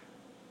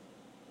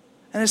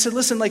 And I said,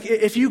 listen,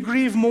 if you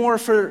grieve more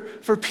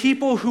for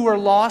people who are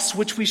lost,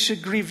 which we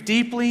should grieve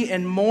deeply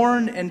and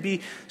mourn and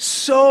be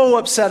so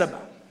upset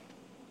about,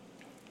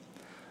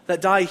 that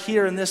die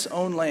here in this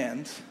own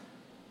land.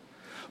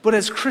 But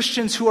as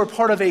Christians who are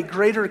part of a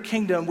greater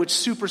kingdom which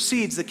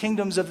supersedes the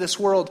kingdoms of this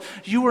world,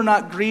 you are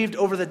not grieved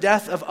over the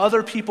death of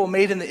other people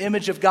made in the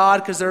image of God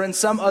because they're in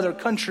some other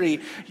country.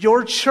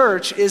 Your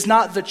church is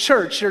not the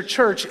church. Your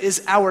church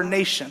is our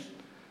nation.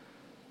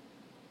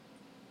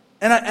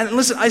 And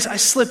listen, I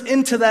slip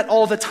into that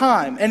all the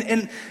time.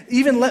 And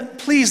even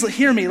please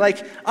hear me.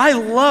 I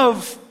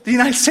love the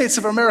United States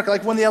of America.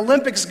 When the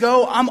Olympics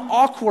go, I'm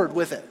awkward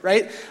with it,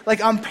 right?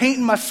 I'm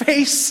painting my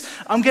face.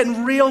 I'm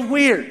getting real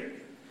weird.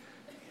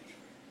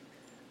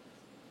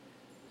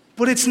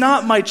 But it's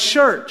not my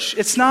church.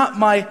 It's not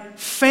my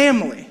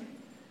family.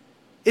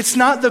 It's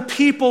not the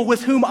people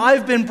with whom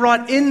I've been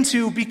brought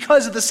into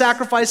because of the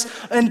sacrifice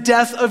and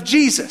death of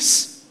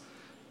Jesus.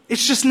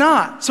 It's just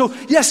not. So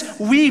yes,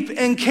 weep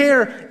and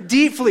care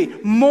deeply,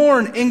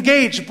 mourn,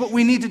 engage, but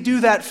we need to do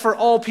that for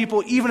all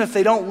people, even if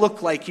they don't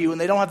look like you and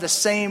they don't have the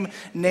same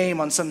name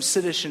on some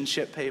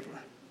citizenship paper.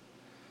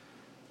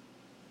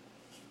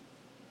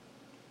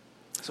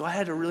 So I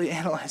had to really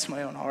analyze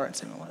my own heart and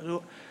say,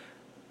 well,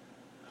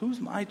 who's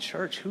my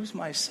church? Who's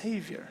my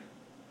Savior?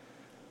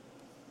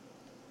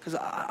 Because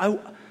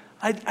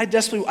I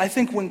desperately, I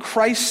think when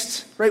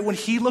Christ, right, when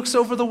he looks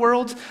over the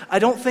world, I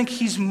don't think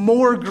he's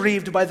more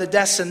grieved by the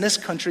deaths in this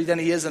country than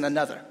he is in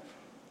another.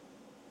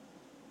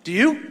 Do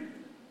you?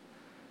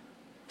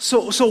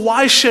 So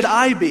why should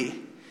I be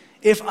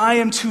if I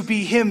am to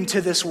be him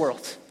to this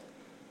world?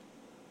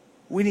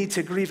 We need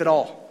to grieve it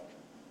all.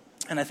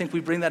 And I think we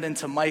bring that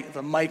into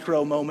the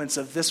micro moments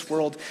of this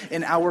world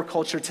in our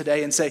culture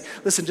today and say,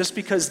 listen, just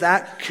because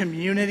that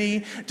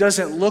community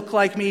doesn't look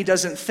like me,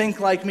 doesn't think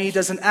like me,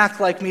 doesn't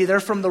act like me, they're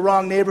from the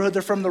wrong neighborhood,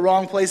 they're from the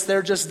wrong place,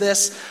 they're just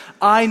this.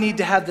 I need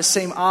to have the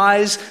same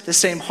eyes, the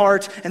same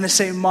heart, and the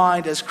same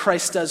mind as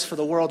Christ does for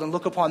the world and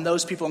look upon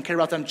those people and care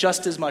about them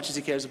just as much as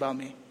he cares about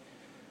me.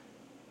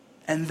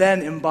 And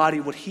then embody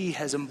what he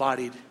has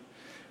embodied,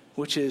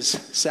 which is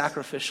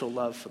sacrificial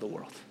love for the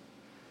world.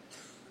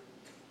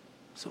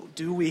 So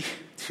do we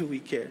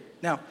care?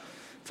 Now,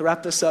 to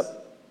wrap this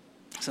up,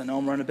 because I know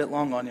I'm running a bit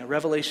long on you,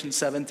 Revelation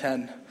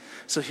 7:10.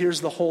 So here's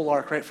the whole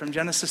arc, right? From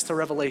Genesis to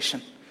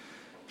Revelation.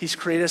 He's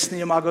created us in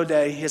the Imago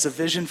Dei. He has a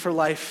vision for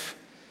life.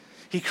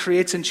 He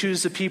creates and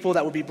chooses the people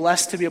that will be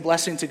blessed to be a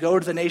blessing, to go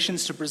to the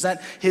nations, to present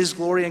his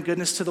glory and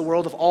goodness to the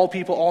world of all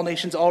people, all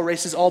nations, all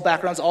races, all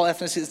backgrounds, all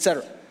ethnicities,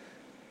 etc.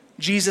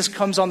 Jesus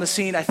comes on the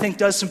scene, I think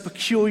does some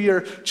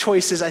peculiar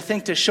choices, I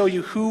think to show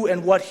you who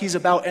and what he's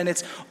about, and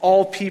it's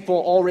all people,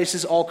 all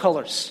races, all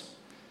colors.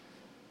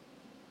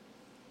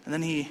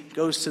 And then he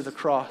goes to the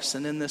cross,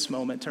 and in this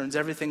moment turns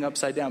everything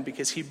upside down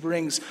because he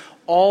brings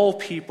all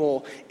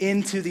people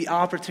into the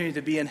opportunity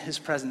to be in his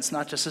presence,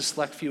 not just a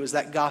select few, as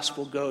that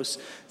gospel goes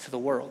to the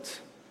world.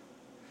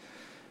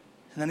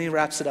 And then he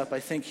wraps it up, I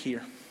think,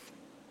 here.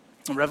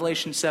 In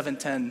Revelation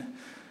 7:10,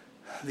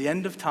 the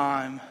end of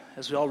time,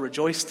 as we all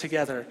rejoice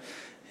together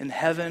in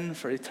heaven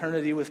for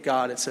eternity with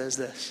God, it says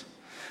this: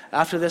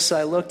 "After this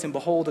I looked, and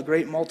behold, a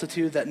great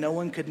multitude that no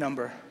one could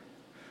number,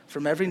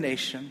 from every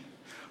nation,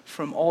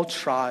 from all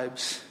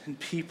tribes and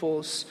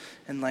peoples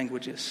and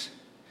languages,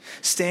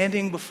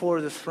 standing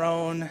before the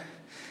throne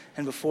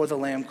and before the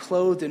Lamb,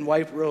 clothed in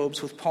white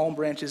robes with palm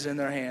branches in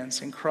their hands,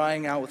 and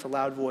crying out with a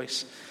loud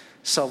voice,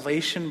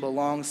 'Salvation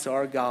belongs to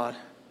our God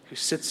who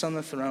sits on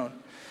the throne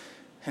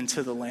and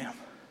to the Lamb.'"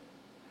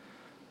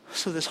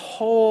 So this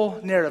whole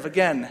narrative,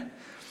 again,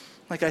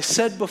 like I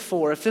said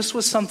before, if this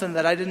was something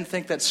that I didn't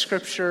think that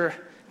Scripture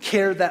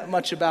cared that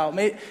much about,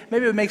 maybe it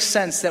would make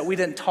sense that we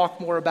didn't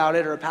talk more about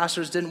it or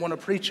pastors didn't want to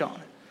preach on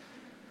it.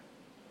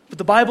 But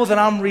the Bible that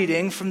I'm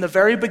reading, from the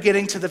very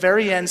beginning to the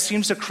very end,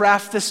 seems to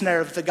craft this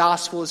narrative: the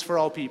gospel is for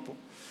all people.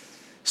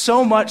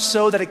 So much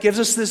so that it gives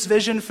us this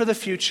vision for the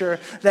future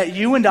that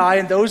you and I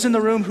and those in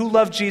the room who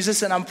love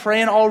Jesus, and I'm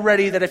praying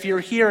already that if you're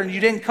here and you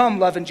didn't come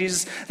loving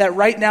Jesus, that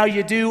right now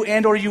you do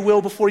and or you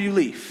will before you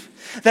leave.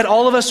 That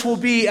all of us will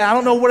be, I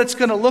don't know what it's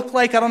going to look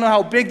like. I don't know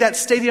how big that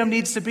stadium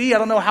needs to be. I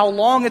don't know how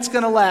long it's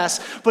going to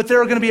last. But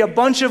there are going to be a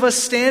bunch of us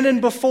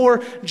standing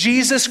before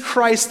Jesus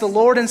Christ, the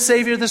Lord and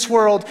Savior of this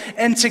world,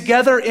 and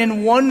together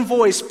in one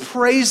voice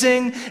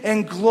praising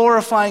and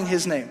glorifying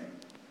his name.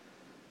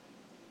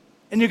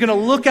 And you're going to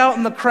look out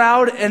in the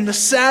crowd, and the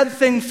sad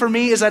thing for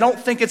me is I don't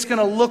think it's going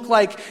to look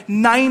like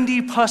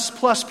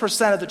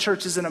 90+% of the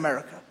churches in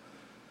America.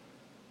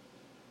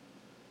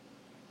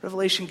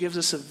 Revelation gives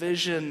us a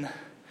vision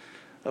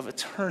of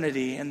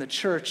eternity, and the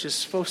church is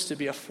supposed to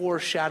be a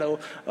foreshadow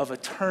of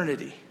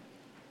eternity.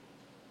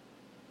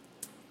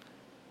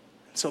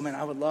 So, man,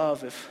 I would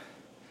love if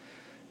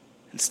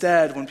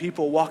instead, when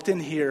people walked in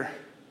here,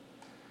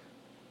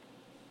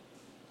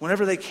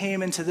 whenever they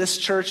came into this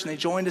church and they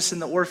joined us in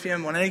the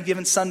Orpheum on any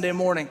given Sunday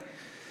morning,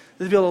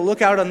 they'd be able to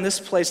look out on this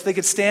place. They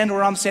could stand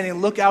where I'm standing,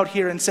 look out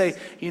here and say,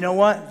 you know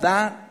what?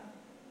 That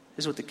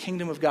is what the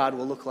kingdom of God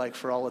will look like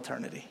for all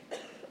eternity.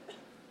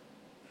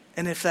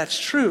 And if that's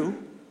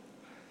true,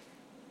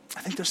 I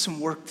think there's some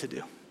work to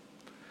do.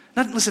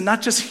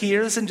 Not just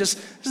here, this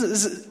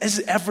is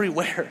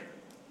everywhere.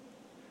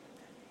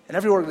 In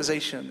every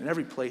organization, in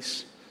every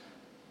place,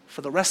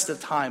 for the rest of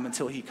time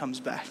until he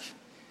comes back.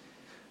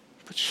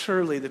 But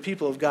surely the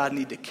people of God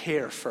need to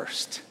care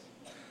first.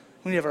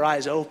 We need to have our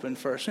eyes open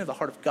first. We need to have the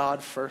heart of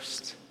God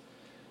first.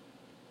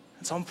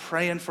 And so I'm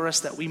praying for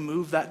us that we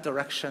move that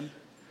direction.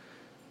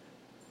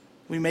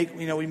 We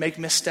make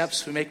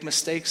missteps, we make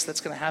mistakes.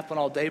 That's going to happen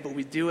all day, but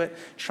we do it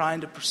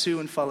trying to pursue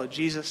and follow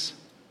Jesus.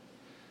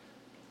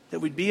 That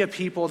we'd be a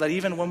people that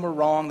even when we're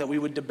wrong, that we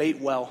would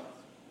debate well.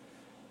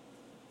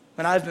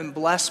 And I've been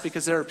blessed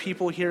because there are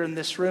people here in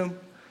this room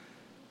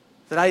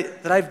that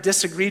I've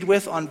disagreed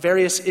with on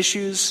various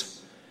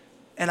issues,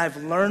 and I've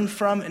learned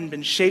from and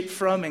been shaped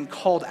from and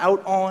called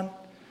out on.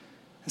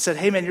 And said,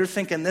 hey man, you're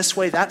thinking this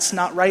way, that's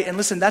not right. And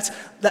listen,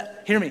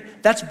 hear me,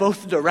 that's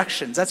both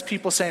directions. That's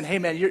people saying, hey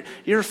man,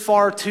 you're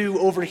far too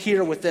over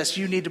here with this,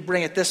 you need to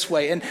bring it this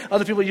way. And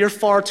other people, you're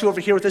far too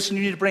over here with this and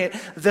you need to bring it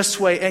this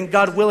way. And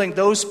God willing,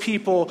 those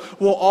people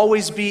will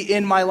always be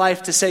in my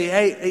life to say,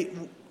 hey,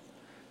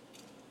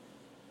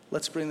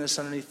 let's bring this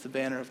underneath the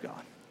banner of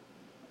God.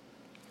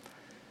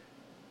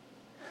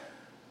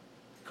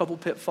 A couple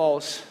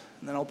pitfalls,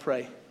 and then I'll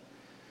pray.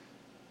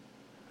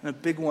 And a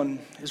big one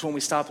is when we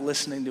stop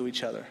listening to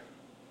each other.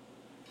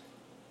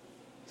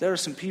 There are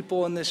some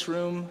people in this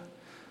room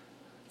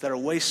that are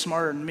way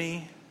smarter than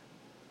me.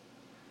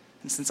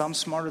 And since I'm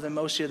smarter than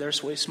most of you, they're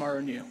way smarter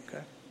than you,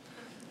 okay?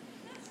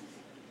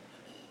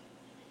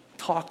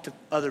 Talk to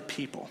other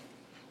people.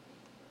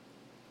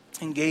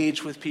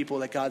 Engage with people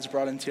that God's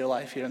brought into your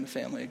life here in the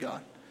family of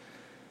God.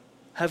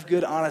 Have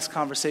good, honest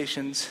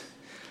conversations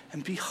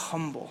and be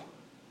humble.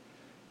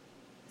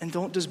 And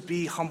don't just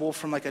be humble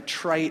from like a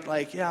trite,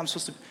 I'm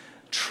supposed to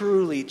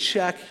truly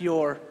check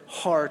your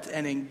heart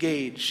and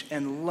engage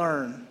and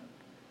learn.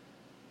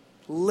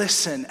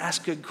 Listen,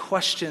 ask good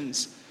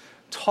questions.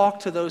 Talk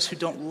to those who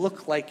don't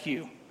look like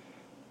you.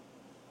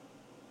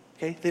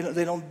 Okay?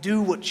 They don't do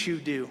what you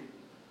do.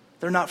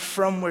 They're not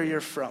from where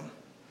you're from.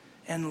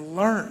 And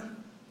learn.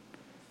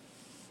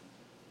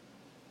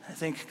 I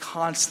think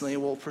constantly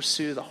we'll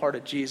pursue the heart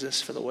of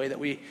Jesus for the way that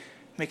we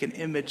make an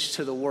image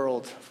to the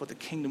world of what the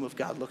kingdom of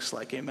God looks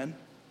like. Amen?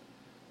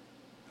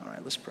 All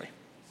right, let's pray.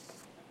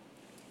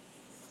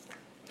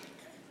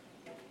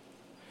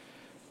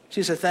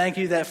 Jesus, I thank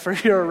you that for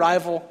your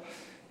arrival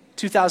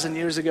 2,000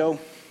 years ago,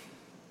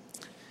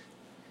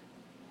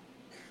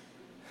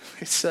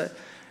 it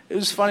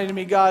was funny to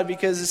me, God,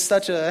 because it's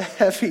such a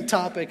heavy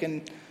topic,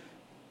 and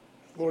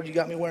Lord, you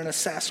got me wearing a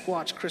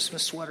Sasquatch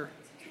Christmas sweater.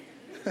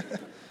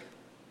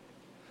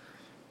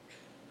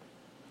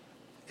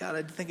 God,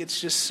 I think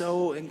it's just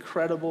so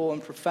incredible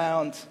and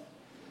profound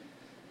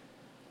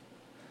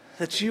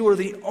that you are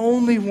the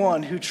only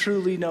one who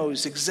truly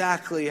knows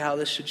exactly how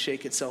this should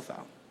shake itself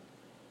out.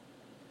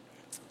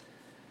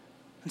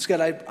 And so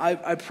God,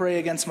 I pray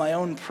against my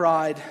own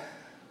pride,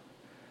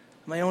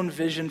 my own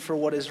vision for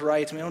what is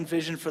right, my own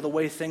vision for the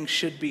way things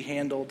should be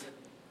handled,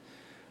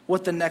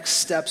 what the next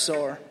steps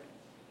are.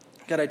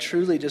 God, I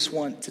truly just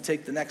want to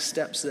take the next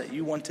steps that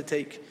you want to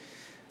take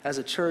as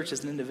a church,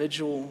 as an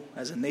individual,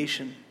 as a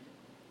nation.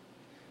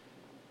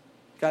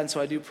 God, and so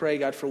I do pray,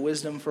 God, for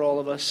wisdom for all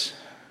of us,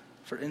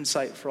 for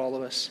insight for all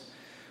of us,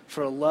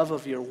 for a love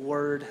of your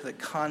word that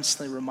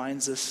constantly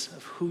reminds us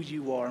of who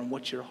you are and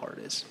what your heart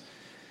is.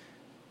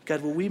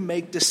 God, will we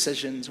make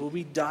decisions, will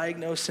we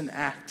diagnose and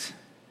act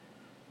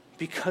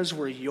because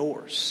we're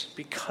yours,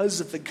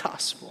 because of the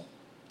gospel,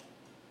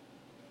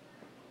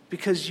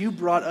 because you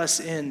brought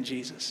us in,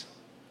 Jesus.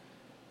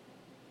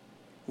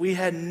 We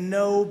had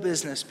no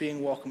business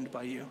being welcomed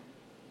by you,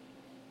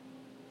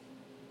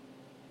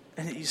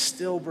 and yet you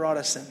still brought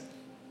us in.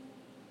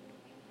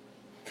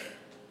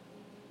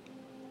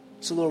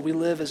 So Lord, we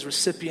live as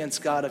recipients,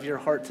 God, of your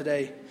heart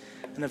today,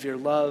 and of your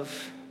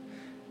love,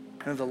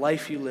 and of the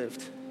life you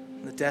lived,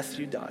 and the death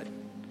you died.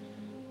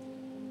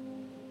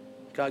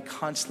 God,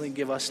 constantly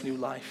give us new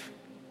life,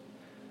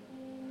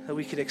 that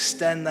we could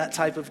extend that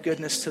type of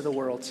goodness to the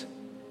world,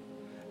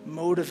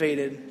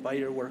 motivated by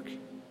your work.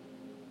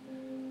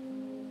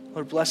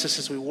 Lord, bless us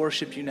as we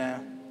worship you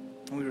now,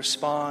 and we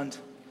respond,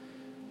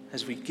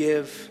 as we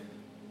give,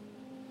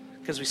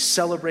 because we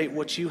celebrate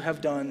what you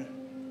have done.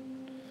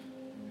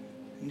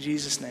 In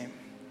Jesus' name,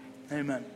 amen.